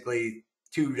basically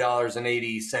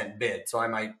 $2.80 bid. So I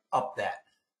might up that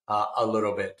a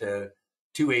little bit to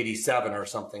 287 or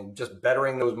something, just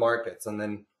bettering those markets. And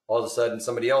then all of a sudden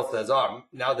somebody else says, oh,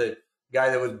 now the guy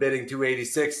that was bidding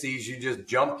 286 sees you just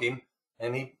jumped him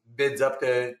and he bids up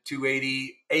to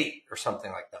 288 or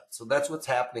something like that. So that's what's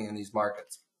happening in these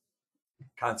markets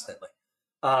constantly.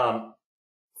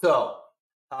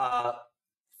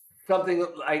 Something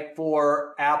like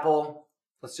for Apple,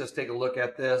 let's just take a look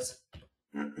at this.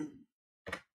 So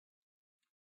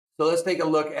let's take a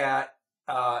look at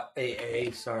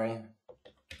AA. Sorry,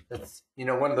 that's, you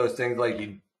know, one of those things like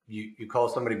you call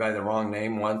somebody by the wrong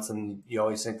name once and you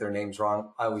always think their name's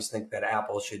wrong. I always think that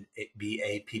Apple should be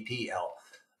APPL.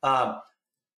 All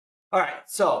right,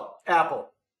 so Apple.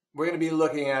 We're going to be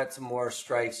looking at some more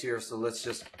strikes here, so let's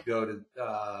just go to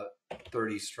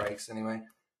 30 strikes anyway.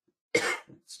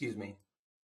 Excuse me.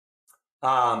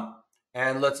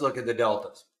 And let's look at the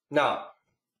deltas. Now,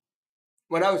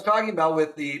 when I was talking about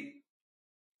with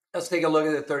let's take a look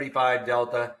at the 35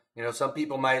 delta. You know, some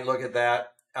people might look at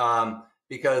that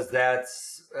because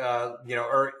that's, you know,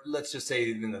 or let's just say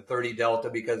even the 30 delta,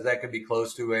 because that could be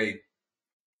close to a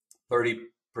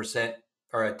 30%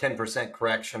 or a 10%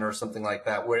 correction or something like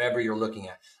that, whatever you're looking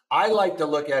at. I like to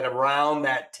look at around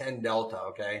that 10 delta,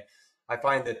 okay? I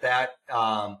find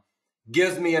that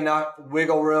gives me enough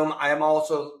wiggle room. I am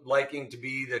also liking to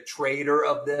be the trader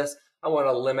of this. I want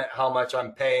to limit how much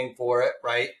I'm paying for it,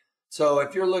 right? So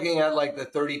if you're looking at like the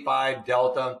 35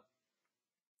 delta,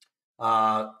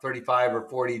 35 or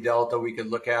 40 delta we could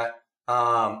look at,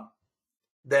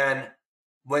 then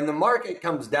when the market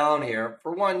comes down here,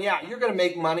 for one, yeah, you're going to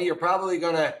make money. You're probably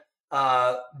going to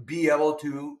be able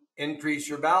to increase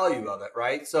your value of it,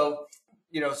 right? So,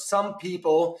 you know, some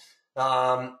people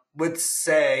would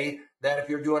say that if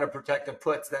you're doing a protective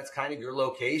puts, that's kind of your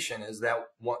location, is that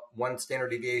one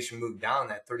standard deviation move down,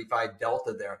 that 35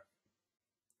 delta there.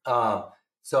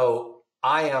 So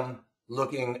I am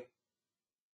looking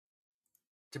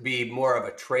to be more of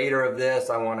a trader of this.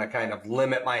 I want to kind of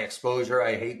limit my exposure.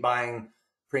 I hate buying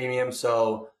premium.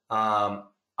 So I'm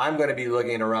going to be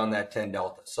looking around that 10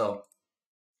 delta. So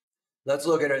let's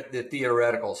look at the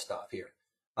theoretical stuff here.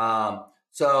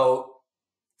 So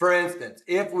for instance,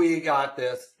 if we got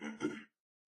this,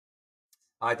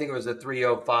 I think it was a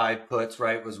 305 puts,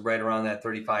 right? Was right around that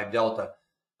 35 delta.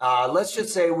 Let's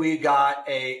just say we got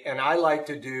and I like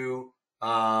to do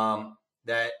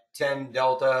that 10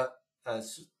 delta.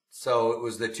 So it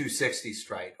was the 260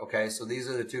 strike. Okay, so these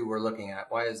are the two we're looking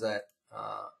at. Why is that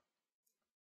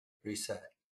reset?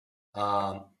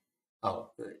 Oh,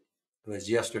 it was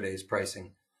yesterday's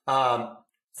pricing.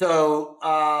 So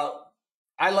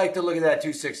I like to look at that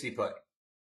 260 put.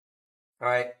 All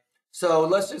right. So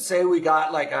let's just say we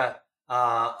got like a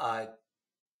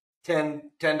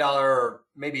 $10 or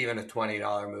maybe even a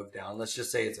 $20 move down. Let's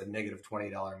just say it's a negative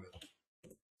 $20 move.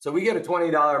 So we get a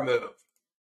 $20 move.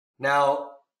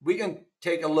 Now we can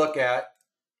take a look at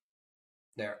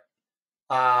there.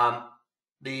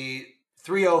 The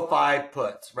 305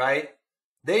 puts, right?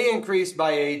 They increased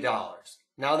by $8.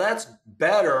 Now that's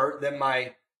better than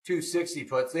my 260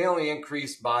 puts. They only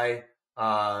increased by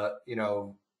a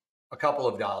couple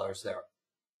of dollars there.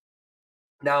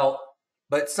 Now,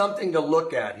 but something to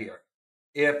look at here.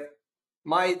 If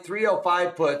my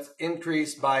 305 puts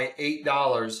increased by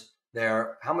 $8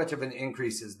 there, how much of an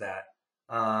increase is that?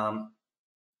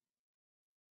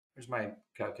 Here's my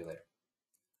calculator.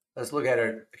 Let's look at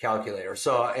a calculator.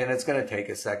 So, and it's going to take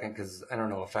a second because I don't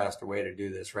know a faster way to do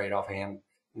this right offhand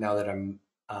now that I'm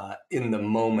in the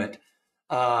moment.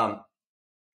 So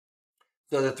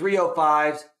the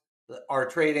 305s are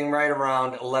trading right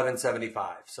around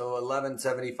 1175. So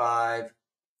 1175,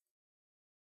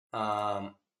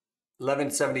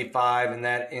 1175, and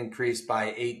that increased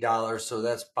by $8. So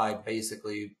that's by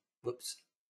basically, whoops,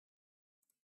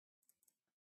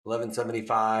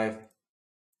 1175.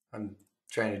 I'm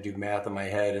trying to do math in my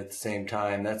head at the same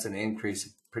time. That's an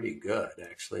increase pretty good,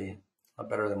 actually. A lot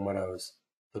better than what I was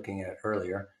looking at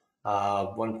earlier.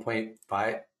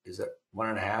 1.5, is it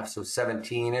 1.5? So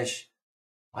 17-ish.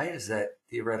 Why does that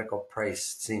theoretical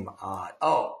price seem odd?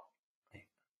 Oh,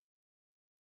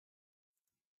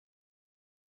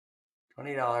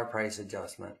 $20 price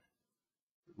adjustment,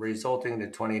 resulting to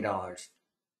 $20.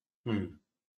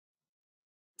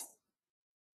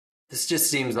 This just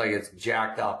seems like it's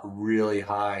jacked up really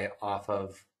high off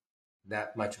of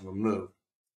that much of a move.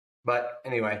 But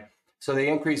anyway, so they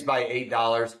increased by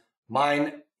 $8.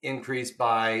 Mine increased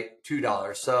by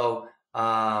 $2. So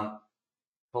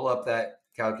pull up that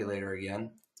calculator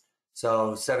again.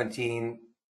 So 17,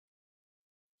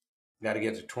 got to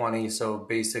get to 20. So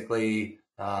basically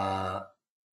the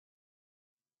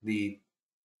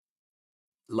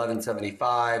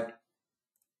 1175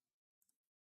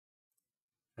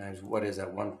 times, what is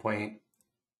that,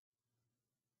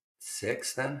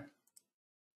 1.6 then?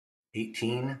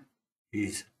 18?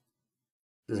 Geez,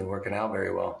 this isn't working out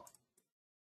very well.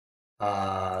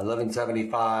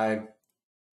 1175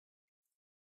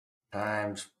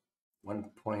 times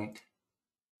 1.8,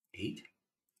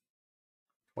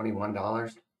 $21.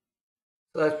 So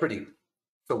that's pretty,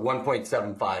 so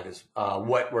 1.75 is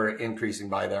what we're increasing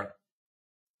by there.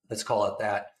 Let's call it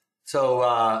that. So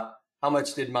how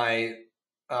much did my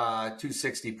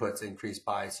 260 puts increase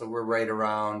by? So we're right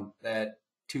around that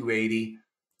 280.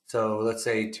 So let's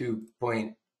say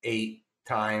 2.8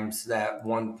 times that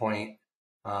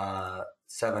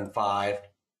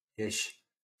 1.75-ish.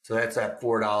 So that's at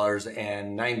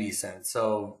 $4.90.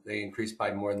 So they increased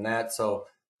by more than that. So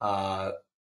I'm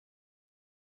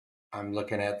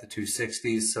looking at the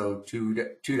 260s. So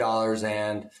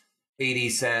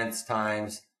 $2.80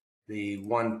 times the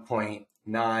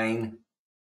 1.9.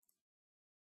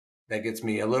 That gets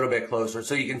me a little bit closer.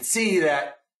 So you can see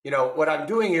that, what I'm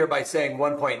doing here by saying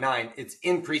 1.9, it's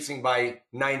increasing by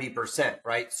 90%,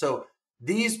 right? So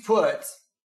these puts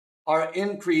are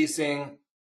increasing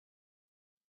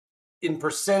in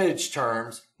percentage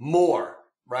terms more,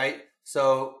 right?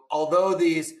 So although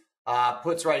these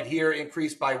puts right here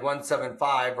increased by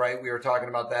 175, right? We were talking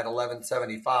about that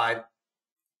 1175.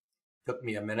 Took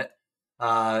me a minute.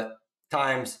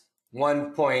 Times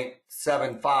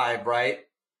 1.75, right?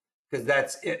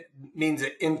 Because it means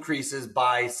it increases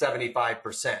by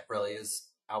 75%, really is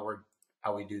how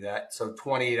we do that. So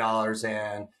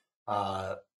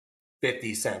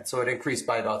 $20.50. So it increased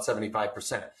by about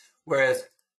 75%. Whereas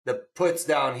the puts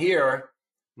down here,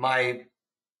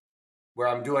 where where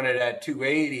I'm doing it at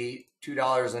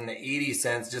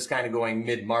 $2.80, just kind of going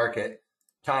mid-market,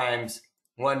 times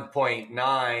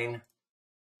 1.9,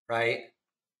 right?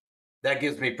 That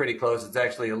gives me pretty close. It's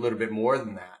actually a little bit more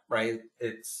than that, right?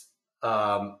 It's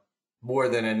more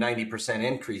than a 90%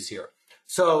 increase here.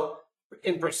 So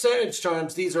in percentage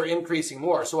terms, these are increasing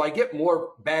more. So I get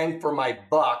more bang for my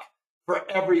buck for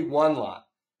every one lot.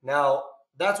 Now,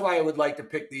 that's why I would like to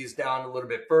pick these down a little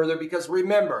bit further, because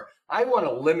remember, I want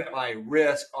to limit my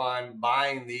risk on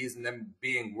buying these and them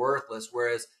being worthless,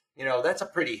 whereas, you know, that's a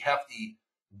pretty hefty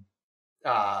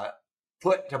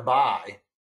put to buy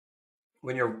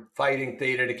when you're fighting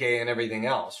theta decay and everything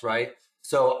else, right?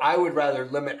 So I would rather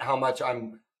limit how much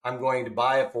I'm going to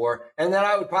buy it for, and then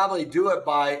I would probably do it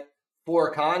by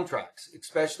 4 contracts,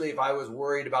 especially if I was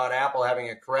worried about Apple having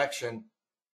a correction,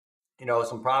 you know,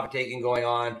 some profit taking going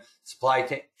on,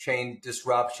 supply chain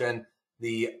disruption,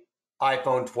 the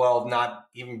iPhone 12 not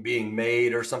even being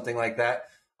made or something like that.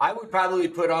 I would probably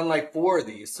put on like 4 of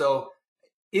these. So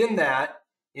in that,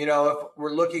 you know, if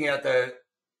we're looking at the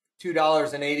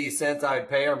 $2.80 I would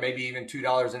pay, or maybe even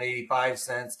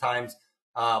 $2.85 times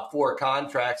 4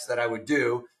 contracts that I would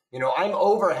do, you know, I'm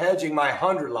over hedging my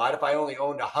 100 lot. If I only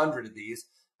owned 100 of these,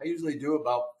 I usually do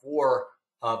about 4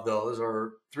 of those,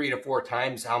 or 3 to 4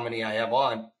 times how many I have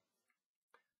on.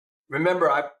 Remember,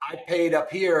 I paid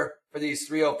up here for these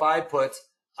 305 puts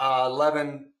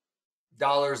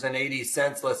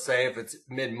 $11.80, let's say, if it's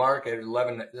mid-market,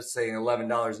 let's say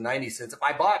 $11.90. If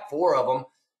I bought 4 of them,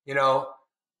 you know,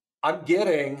 I'm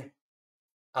getting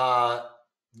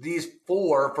these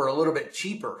 4 for a little bit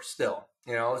cheaper still,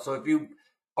 you know. So if you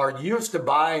are used to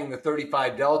buying the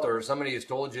 35 Delta, or somebody has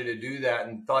told you to do that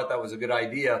and thought that was a good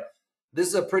idea, this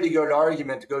is a pretty good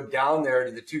argument to go down there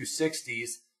to the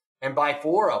 260s and buy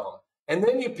 4 of them. And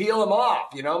then you peel them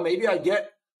off, you know. Maybe I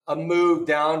get a move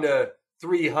down to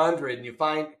 300 and you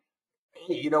find,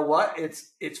 hey, you know what?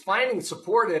 It's finding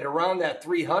support at around that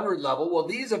 300 level. Well,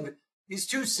 these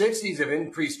 260s have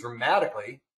increased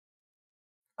dramatically.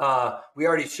 We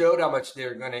already showed how much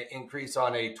they're going to increase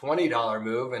on a $20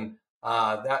 move, and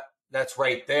that's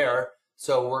right there.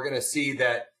 So we're going to see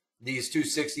that these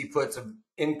 260 puts have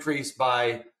increased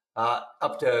by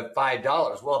up to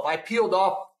 $5. Well, if I peeled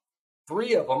off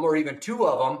 3 of them, or even 2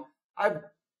 of them,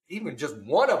 even just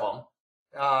 1 of them,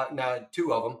 no,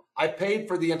 2 of them, I paid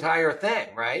for the entire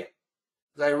thing, right?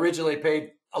 Because I originally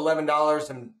paid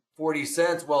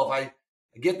 $11.40. Well, if I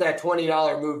get that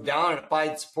 $20 move down and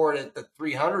find support at the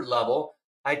 300 level,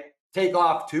 I take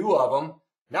off 2 of them.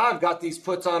 Now I've got these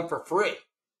puts on for free.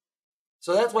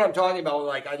 So that's what I'm talking about.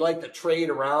 Like, I'd like to trade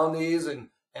around these and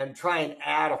try and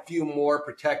add a few more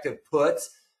protective puts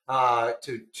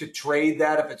to trade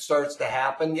that if it starts to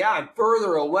happen. Yeah, I'm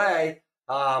further away.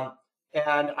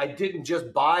 And I didn't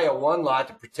just buy a 1 lot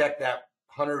to protect that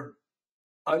 100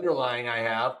 underlying I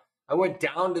have. I went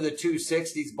down to the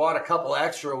 260s, bought a couple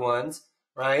extra ones,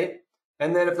 right?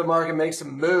 And then if the market makes a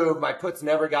move, my puts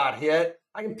never got hit,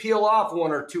 I can peel off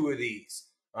 1 or 2 of these,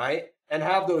 right? And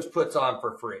have those puts on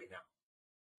for free now,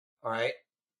 all right?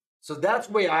 So that's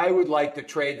the way I would like to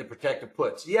trade the protective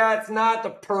puts. Yeah, it's not the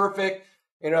perfect,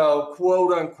 you know,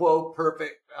 quote unquote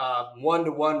perfect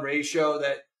 1-to-1 ratio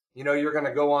that, you know, you're going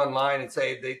to go online and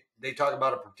say they talk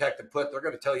about a protective put. They're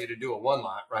going to tell you to do a 1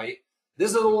 lot, right?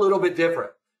 This is a little bit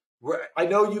different. I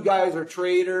know you guys are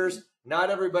traders. Not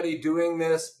everybody doing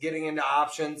this, getting into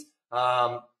options,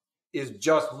 is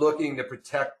just looking to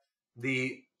protect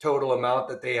the total amount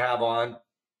that they have on.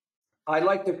 I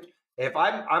like to, if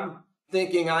I'm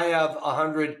thinking I have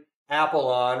 100 Apple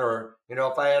on, or, you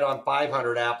know, if I had on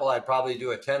 500 Apple, I'd probably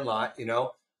do a 10 lot, you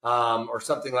know, or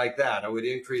something like that. I would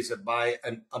increase it by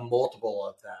a multiple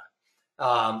of that.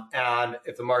 And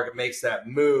if the market makes that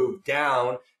move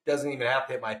down, doesn't even have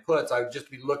to hit my puts, I would just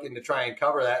be looking to try and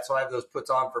cover that, so I have those puts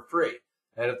on for free.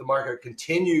 And if the market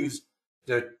continues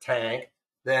to tank,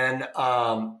 then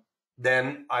I'm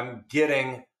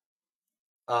getting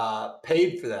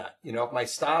paid for that. You know, if my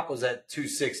stop was at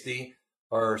 260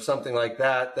 or something like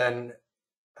that, then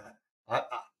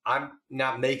I'm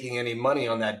not making any money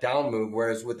on that down move,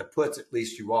 whereas with the puts, at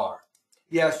least you are.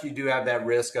 Yes, you do have that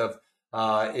risk of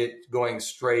it going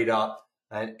straight up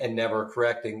and never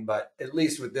correcting, but at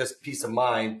least with this peace of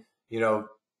mind, you know,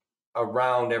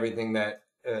 around everything that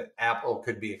Apple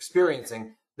could be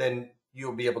experiencing, then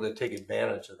you'll be able to take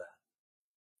advantage of that.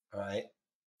 All right.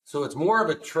 So it's more of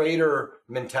a trader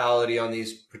mentality on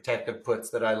these protective puts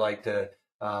that I like to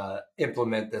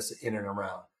implement this in and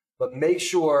around. But make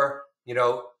sure, you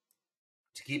know,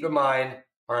 to keep in mind,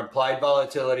 our implied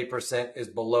volatility percent is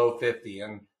below 50.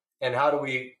 And how do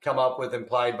we come up with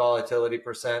implied volatility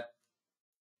percent?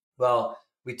 Well,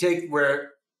 we take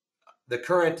where the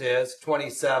current is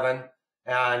 27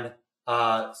 and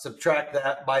subtract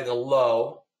that by the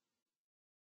low,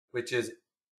 which is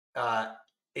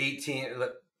 18,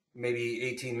 maybe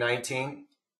 18, 19.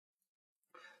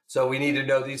 So we need to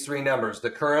know these three numbers: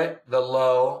 the current, the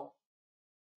low,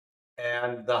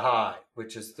 and the high,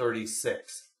 which is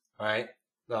 36. All right.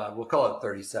 We'll call it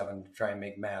 37 to try and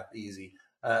make math easy.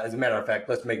 As a matter of fact,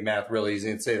 let's make math really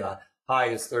easy and say the high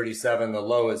is 37, the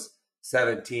low is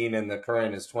 17, and the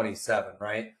current is 27,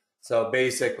 right? So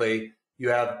basically, you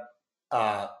have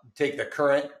take the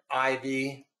current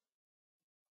IV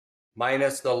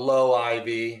minus the low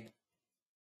IV,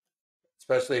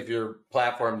 especially if your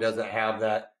platform doesn't have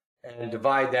that, and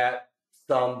divide that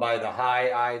sum by the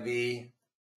high IV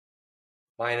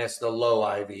minus the low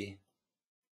IV.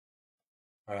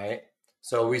 All right.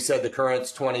 So we said the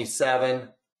current's 27,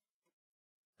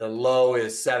 the low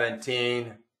is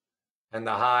 17, and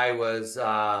the high was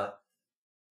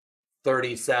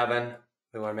 37.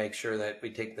 We want to make sure that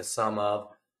we take the sum of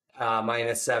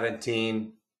minus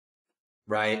 17,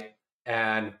 right?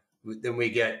 And then we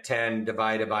get 10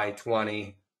 divided by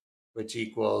 20, which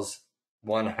equals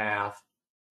 1/2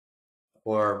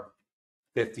 or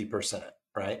 50%,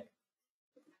 right?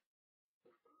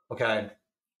 Okay.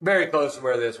 Very close to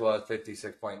where this was,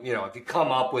 56 point. You know, if you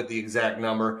come up with the exact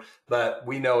number, but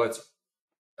we know it's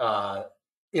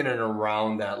in and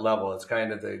around that level. It's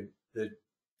kind of the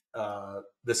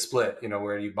split, you know,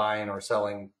 where you buying or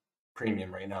selling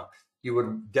premium right now. You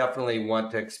would definitely want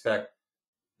to expect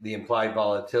the implied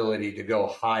volatility to go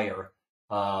higher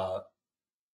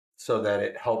so that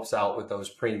it helps out with those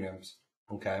premiums.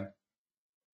 Okay.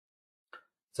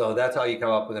 So that's how you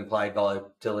come up with implied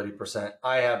volatility percent.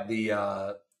 I have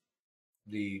the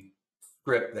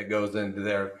script that goes into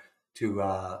there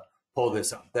to pull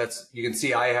this up. You can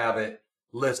see I have it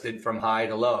listed from high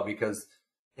to low because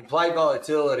implied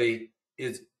volatility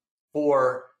is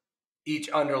for each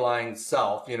underlying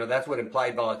self. You know, that's what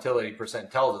implied volatility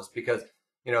percent tells us, because,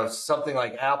 you know, something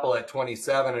like Apple at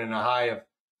 27 and a high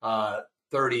of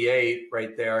 38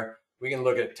 right there, we can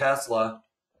look at Tesla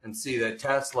and see that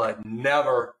Tesla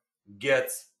never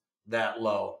gets that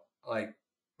low. Like,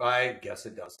 I guess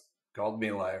it does. Called me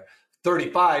a liar.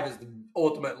 35 is the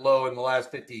ultimate low in the last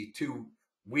 52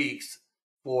 weeks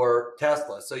for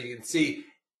Tesla. So you can see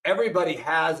everybody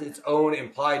has its own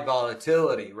implied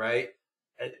volatility, right?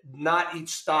 Not each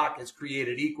stock is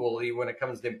created equally when it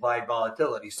comes to implied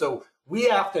volatility. So we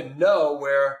have to know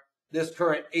where this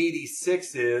current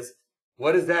 86 is.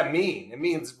 What does that mean? It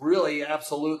means really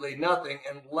absolutely nothing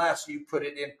unless you put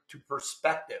it into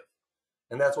perspective.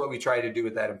 And that's what we try to do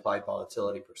with that implied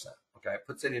volatility percent. Okay, it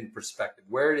puts it in perspective,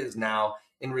 where it is now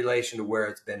in relation to where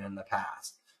it's been in the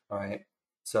past. All right,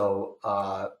 so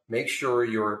make sure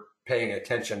you're paying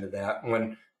attention to that.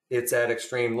 When it's at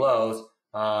extreme lows,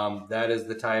 that is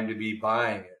the time to be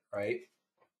buying it, right?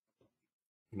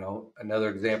 You know, another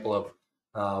example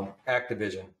of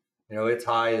Activision. You know, its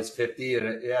high is 50 and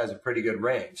it has a pretty good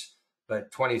range,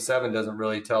 but 27 doesn't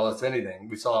really tell us anything.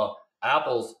 We saw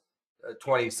Apple's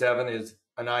 27 is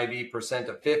an IV percent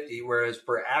of 50, whereas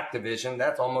for Activision,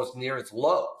 that's almost near its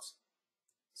lows.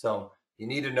 So you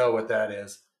need to know what that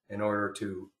is in order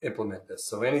to implement this.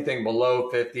 So anything below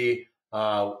 50,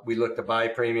 we look to buy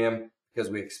premium because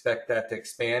we expect that to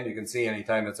expand. You can see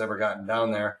anytime it's ever gotten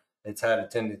down there, it's had a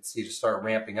tendency to start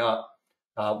ramping up.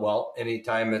 Well,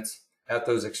 anytime it's at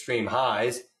those extreme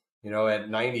highs, you know, at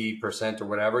 90% or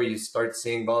whatever, you start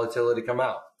seeing volatility come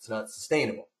out. It's not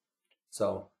sustainable.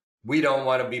 So we don't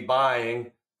want to be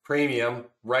buying premium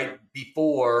right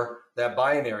before that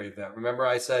binary event. Remember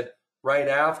I said right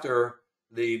after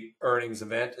the earnings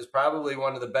event is probably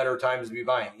one of the better times to be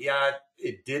buying. Yeah,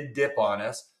 it did dip on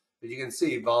us, but you can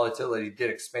see volatility did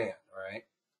expand, all right?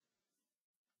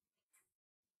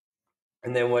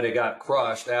 And then when it got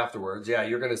crushed afterwards, yeah,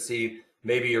 you're going to see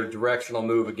maybe your directional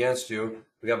move against you.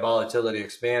 We got volatility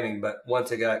expanding, but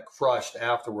once it got crushed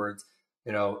afterwards,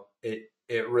 you know, it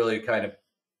really kind of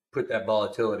put that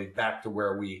volatility back to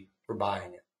where we were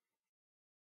buying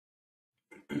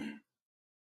it.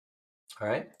 All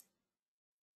right.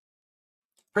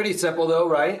 Pretty simple though,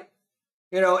 right?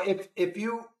 You know, if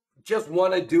you just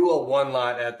want to do a one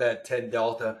lot at that 10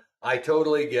 delta, I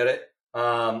totally get it.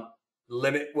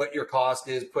 Limit what your cost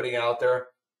is putting out there.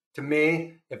 To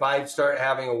me, if I start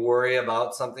having a worry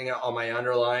about something on my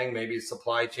underlying, maybe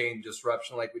supply chain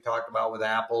disruption like we talked about with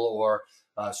Apple, or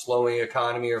slowing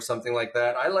economy or something like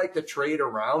that, I like to trade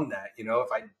around that. You know, if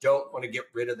I don't want to get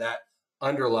rid of that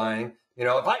underlying, you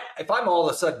know, if I'm all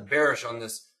of a sudden bearish on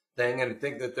this thing and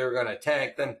think that they're going to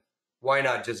tank, then why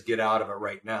not just get out of it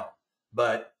right now?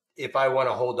 But if I want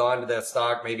to hold on to that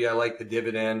stock, maybe I like the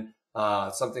dividend,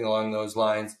 something along those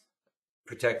lines,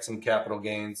 protect some capital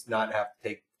gains, not have to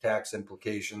take tax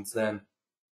implications, then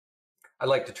I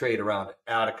like to trade around it,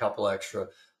 add a couple extra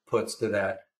puts to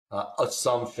that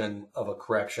assumption of a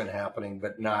correction happening,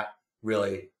 but not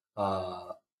really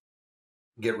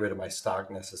get rid of my stock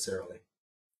necessarily.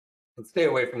 And stay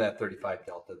away from that 35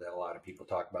 delta that a lot of people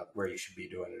talk about, where you should be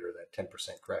doing it, or that 10%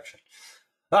 correction.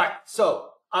 All right, so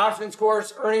options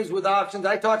course, earnings with options.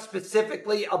 I talk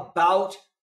specifically about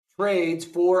trades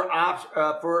for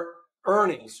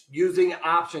earnings using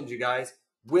options, you guys.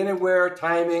 When and where,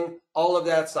 timing, all of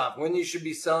that stuff. When you should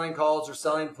be selling calls or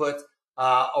selling puts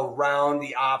around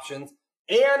the options.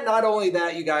 And not only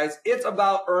that, you guys, it's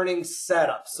about earnings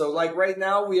setup. So like right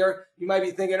now you might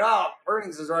be thinking, oh,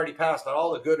 earnings is already passed, but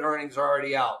all the good earnings are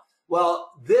already out.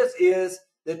 Well, this is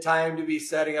the time to be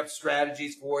setting up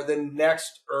strategies for the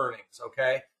next earnings,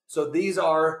 okay? So these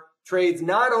are trades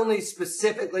not only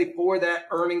specifically for that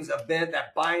earnings event,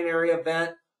 that binary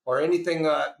event, or anything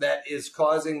that is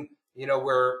causing,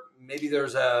 where maybe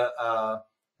there's a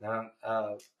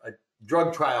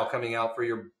drug trial coming out for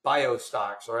your bio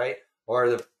stocks, right? Or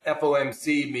the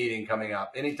FOMC meeting coming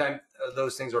up. Anytime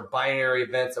those things are binary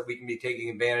events that we can be taking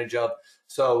advantage of.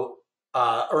 So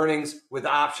earnings with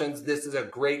options, this is a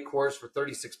great course for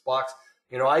 36 bucks.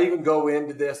 I even go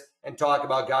into this and talk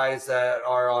about guys that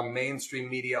are on mainstream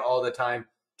media all the time,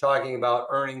 talking about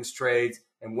earnings trades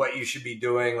and what you should be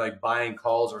doing, like buying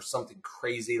calls or something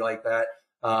crazy like that.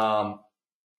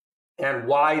 And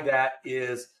why that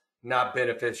is not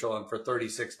beneficial. And for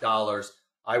 $36,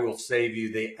 I will save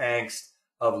you the angst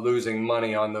of losing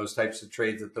money on those types of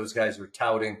trades that those guys are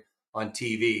touting on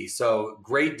TV. So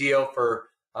great deal for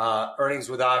earnings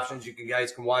with options. You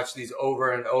guys can watch these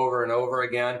over and over and over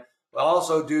again. We'll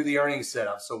also do the earnings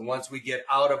setup. So once we get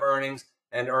out of earnings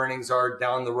and earnings are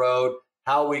down the road,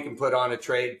 how we can put on a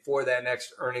trade for that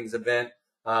next earnings event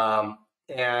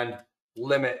and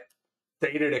limit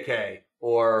theta decay,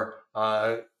 or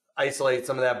isolate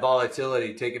some of that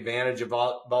volatility, take advantage of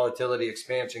volatility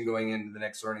expansion going into the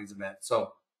next earnings event.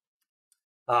 So,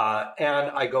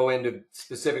 and I go into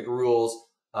specific rules,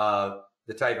 the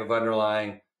type of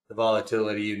underlying, the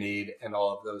volatility you need, and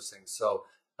all of those things. So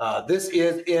this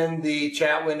is in the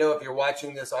chat window. If you're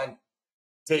watching this on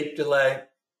tape delay,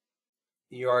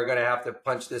 you are going to have to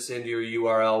punch this into your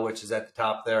URL, which is at the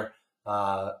top there,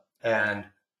 and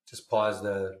just pause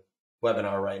the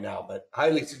webinar right now. But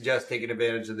highly suggest taking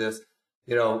advantage of this.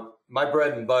 My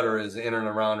bread and butter is in and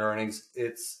around earnings.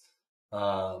 It's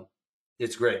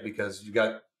great because you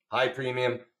got high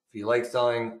premium. If you like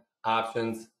selling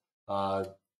options,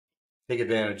 take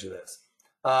advantage of this.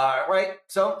 Right,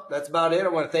 so that's about it. I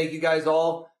want to thank you guys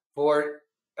all for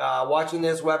watching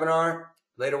this webinar.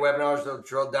 Later webinars will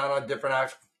drill down on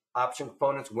different option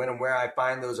components, when and where I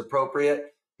find those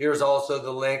appropriate. Here's also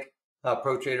the link,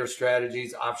 Pro Trader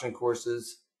Strategies, option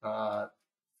courses, /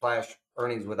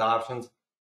 earnings with options.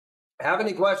 Have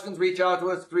any questions, reach out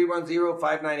to us,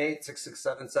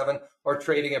 310-598-6677, or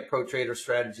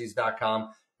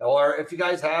trading@protraderstrategies.com. Or if you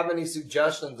guys have any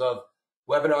suggestions of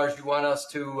webinars you want us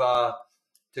to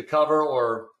cover,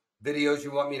 or videos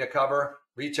you want me to cover,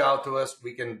 reach out to us.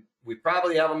 We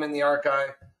probably have them in the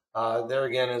archive. There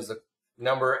again is the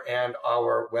number and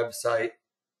our website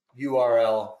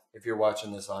URL if you're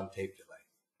watching this on tape delay.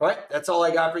 All right, that's all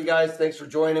I got for you guys. Thanks for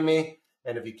joining me.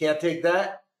 And if you can't take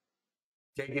that,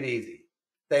 take it easy.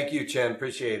 Thank you, Chen.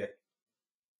 Appreciate it.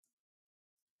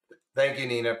 Thank you,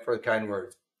 Nina, for the kind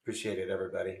words. Appreciate it,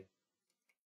 everybody.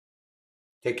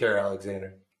 Take care,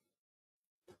 Alexander.